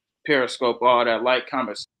 IG, Periscope, all that. Like,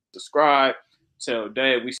 comment, subscribe. Tell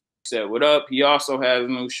Dave we said what up. He also has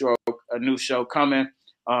a new show coming,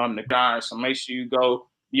 The Guy. So make sure you go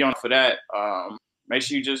be on for that. Make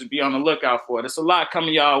sure you just be on the lookout for it. It's a lot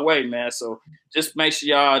coming y'all way, man. So just make sure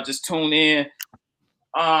y'all just tune in.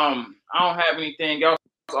 I don't have anything else.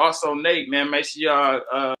 Also, Nate, man, make sure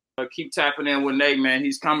y'all keep tapping in with Nate, man.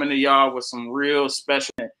 He's coming to y'all with some real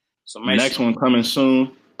special. So next one coming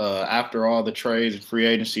soon. After all the trades and free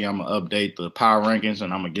agency, I'm gonna update the power rankings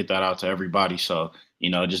and I'm gonna get that out to everybody. So,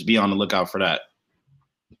 just be on the lookout for that.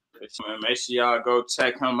 Make sure y'all go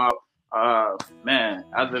check him out. Man,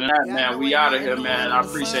 other than that, man, we out of here, man. I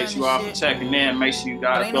appreciate you all for checking in. Make sure you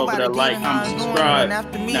guys go over there, like, comment, subscribe.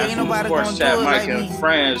 National Sports Chat, Micah and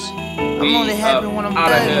friends. We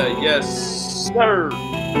out of here, yes, sir.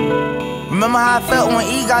 Remember how I felt when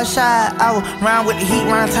E got shot? I was round with the heat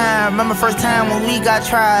round time. Remember first time when we got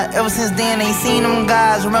tried. Ever since then, ain't seen them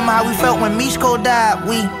guys. Remember how we felt when Mishko died?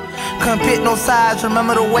 We couldn't pick no sides.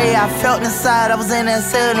 Remember the way I felt inside. I was in that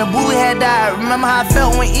cell and the boy had died. Remember how I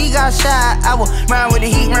felt when E got shot? I was round with the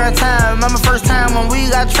heat round time. Remember first time when we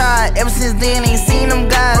got tried. Ever since then, ain't seen them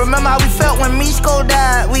guys. Remember how we felt when Mishko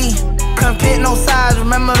died? We couldn't pick no sides.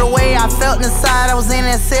 Remember the way I felt inside. I was in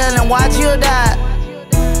that cell and watch you die.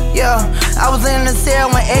 Yeah, I was in the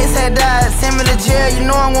cell when Ace had died. Sent me to jail, you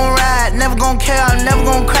know I'm gon' ride. Never gon' care, I'm never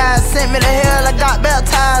gon' cry. Sent me to hell, I got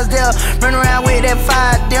baptized there. Run around with that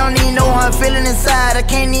fire, they don't even know how I'm feeling inside. I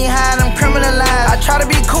can't even hide, I'm criminalized. I try to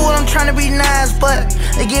be cool, I'm trying to be nice, but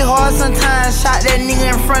it get hard sometimes. Shot that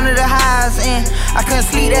nigga in front of the house, and I couldn't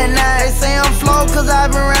sleep that night. They say I'm flawed cause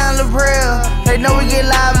I been around the braille. They know we get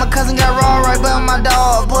live, my cousin got raw right by my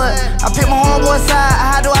dog. But I picked my homeboy side,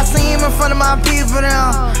 how do I see him in front of my people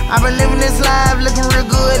now? I been living this life, looking real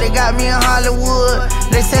good. They got me in Hollywood.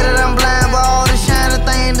 They say that I'm blind, but all the shiny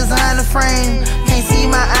thing designed the frame. Can't see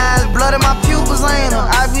my eyes, blood in my pupils ain't them.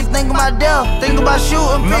 I be thinking about death, thinking about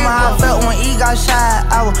shooting people. Remember how I felt when E got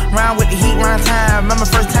shot? I was round with the heat round time. Remember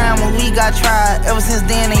first time when we got tried. Ever since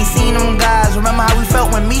then, ain't seen them guys. Remember how we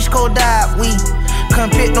felt when Mishko died? We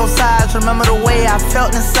couldn't pick no sides. Remember the way I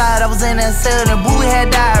felt inside. I was in that cell and the boy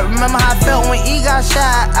had died. Remember how I felt when E got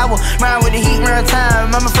shot? I was round with the heat round time.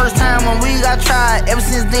 Remember first time when we got tried. Ever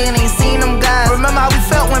since then, ain't seen them guys. Remember how we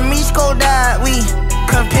felt when Mishko died? We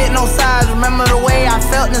couldn't pick no sides. Remember the way I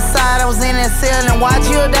felt inside. I was in that cell and watch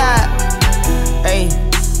you die. Hey,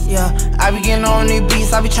 yeah, I be getting on these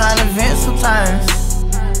beats. I be trying to vent sometimes.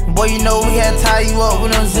 Boy, you know we had to tie you up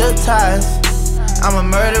with them zip ties. I'm a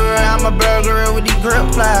murderer, I'm a burglar with these grip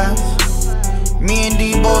plies. Me and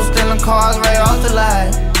D both stealing cars right off the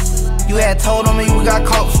line. You had told on me we got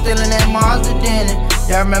caught stealing that Mazda, didn't it?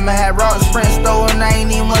 Y'all remember had rock sprint stolen, I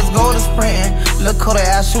ain't even must go to sprinting. Look, could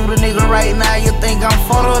I shoot a nigga right now, you think I'm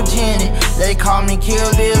photogenic. They call me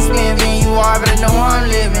Kill This Living, you already know I'm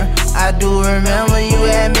living. I do remember you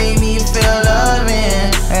had made me feel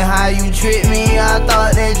loving. And how you treat me, I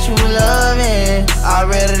thought that you love me. I'm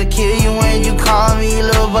ready to kill you when you call me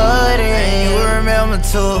little buddy. And you remember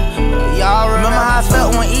too, y'all remember how I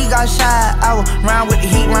felt when E got shot? I was round with the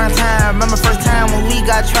heat round time. Remember first time when we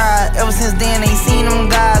got tried. Ever since then, ain't seen them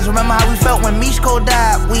guys. Remember how we felt when Mishko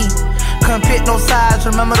died? We couldn't pick no sides.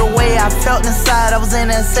 Remember the way I felt inside. I was in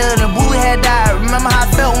that cell and the boy had died. Remember how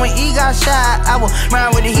I felt when E got shot? I was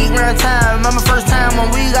round with the heat round time. Remember first time when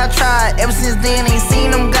we got tried. Ever since then, ain't seen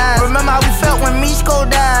them guys. Remember how we felt when Mishko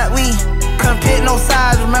died? We couldn't pick no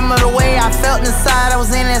sides. Remember the way I felt inside. I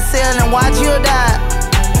was in that cell and watch you die.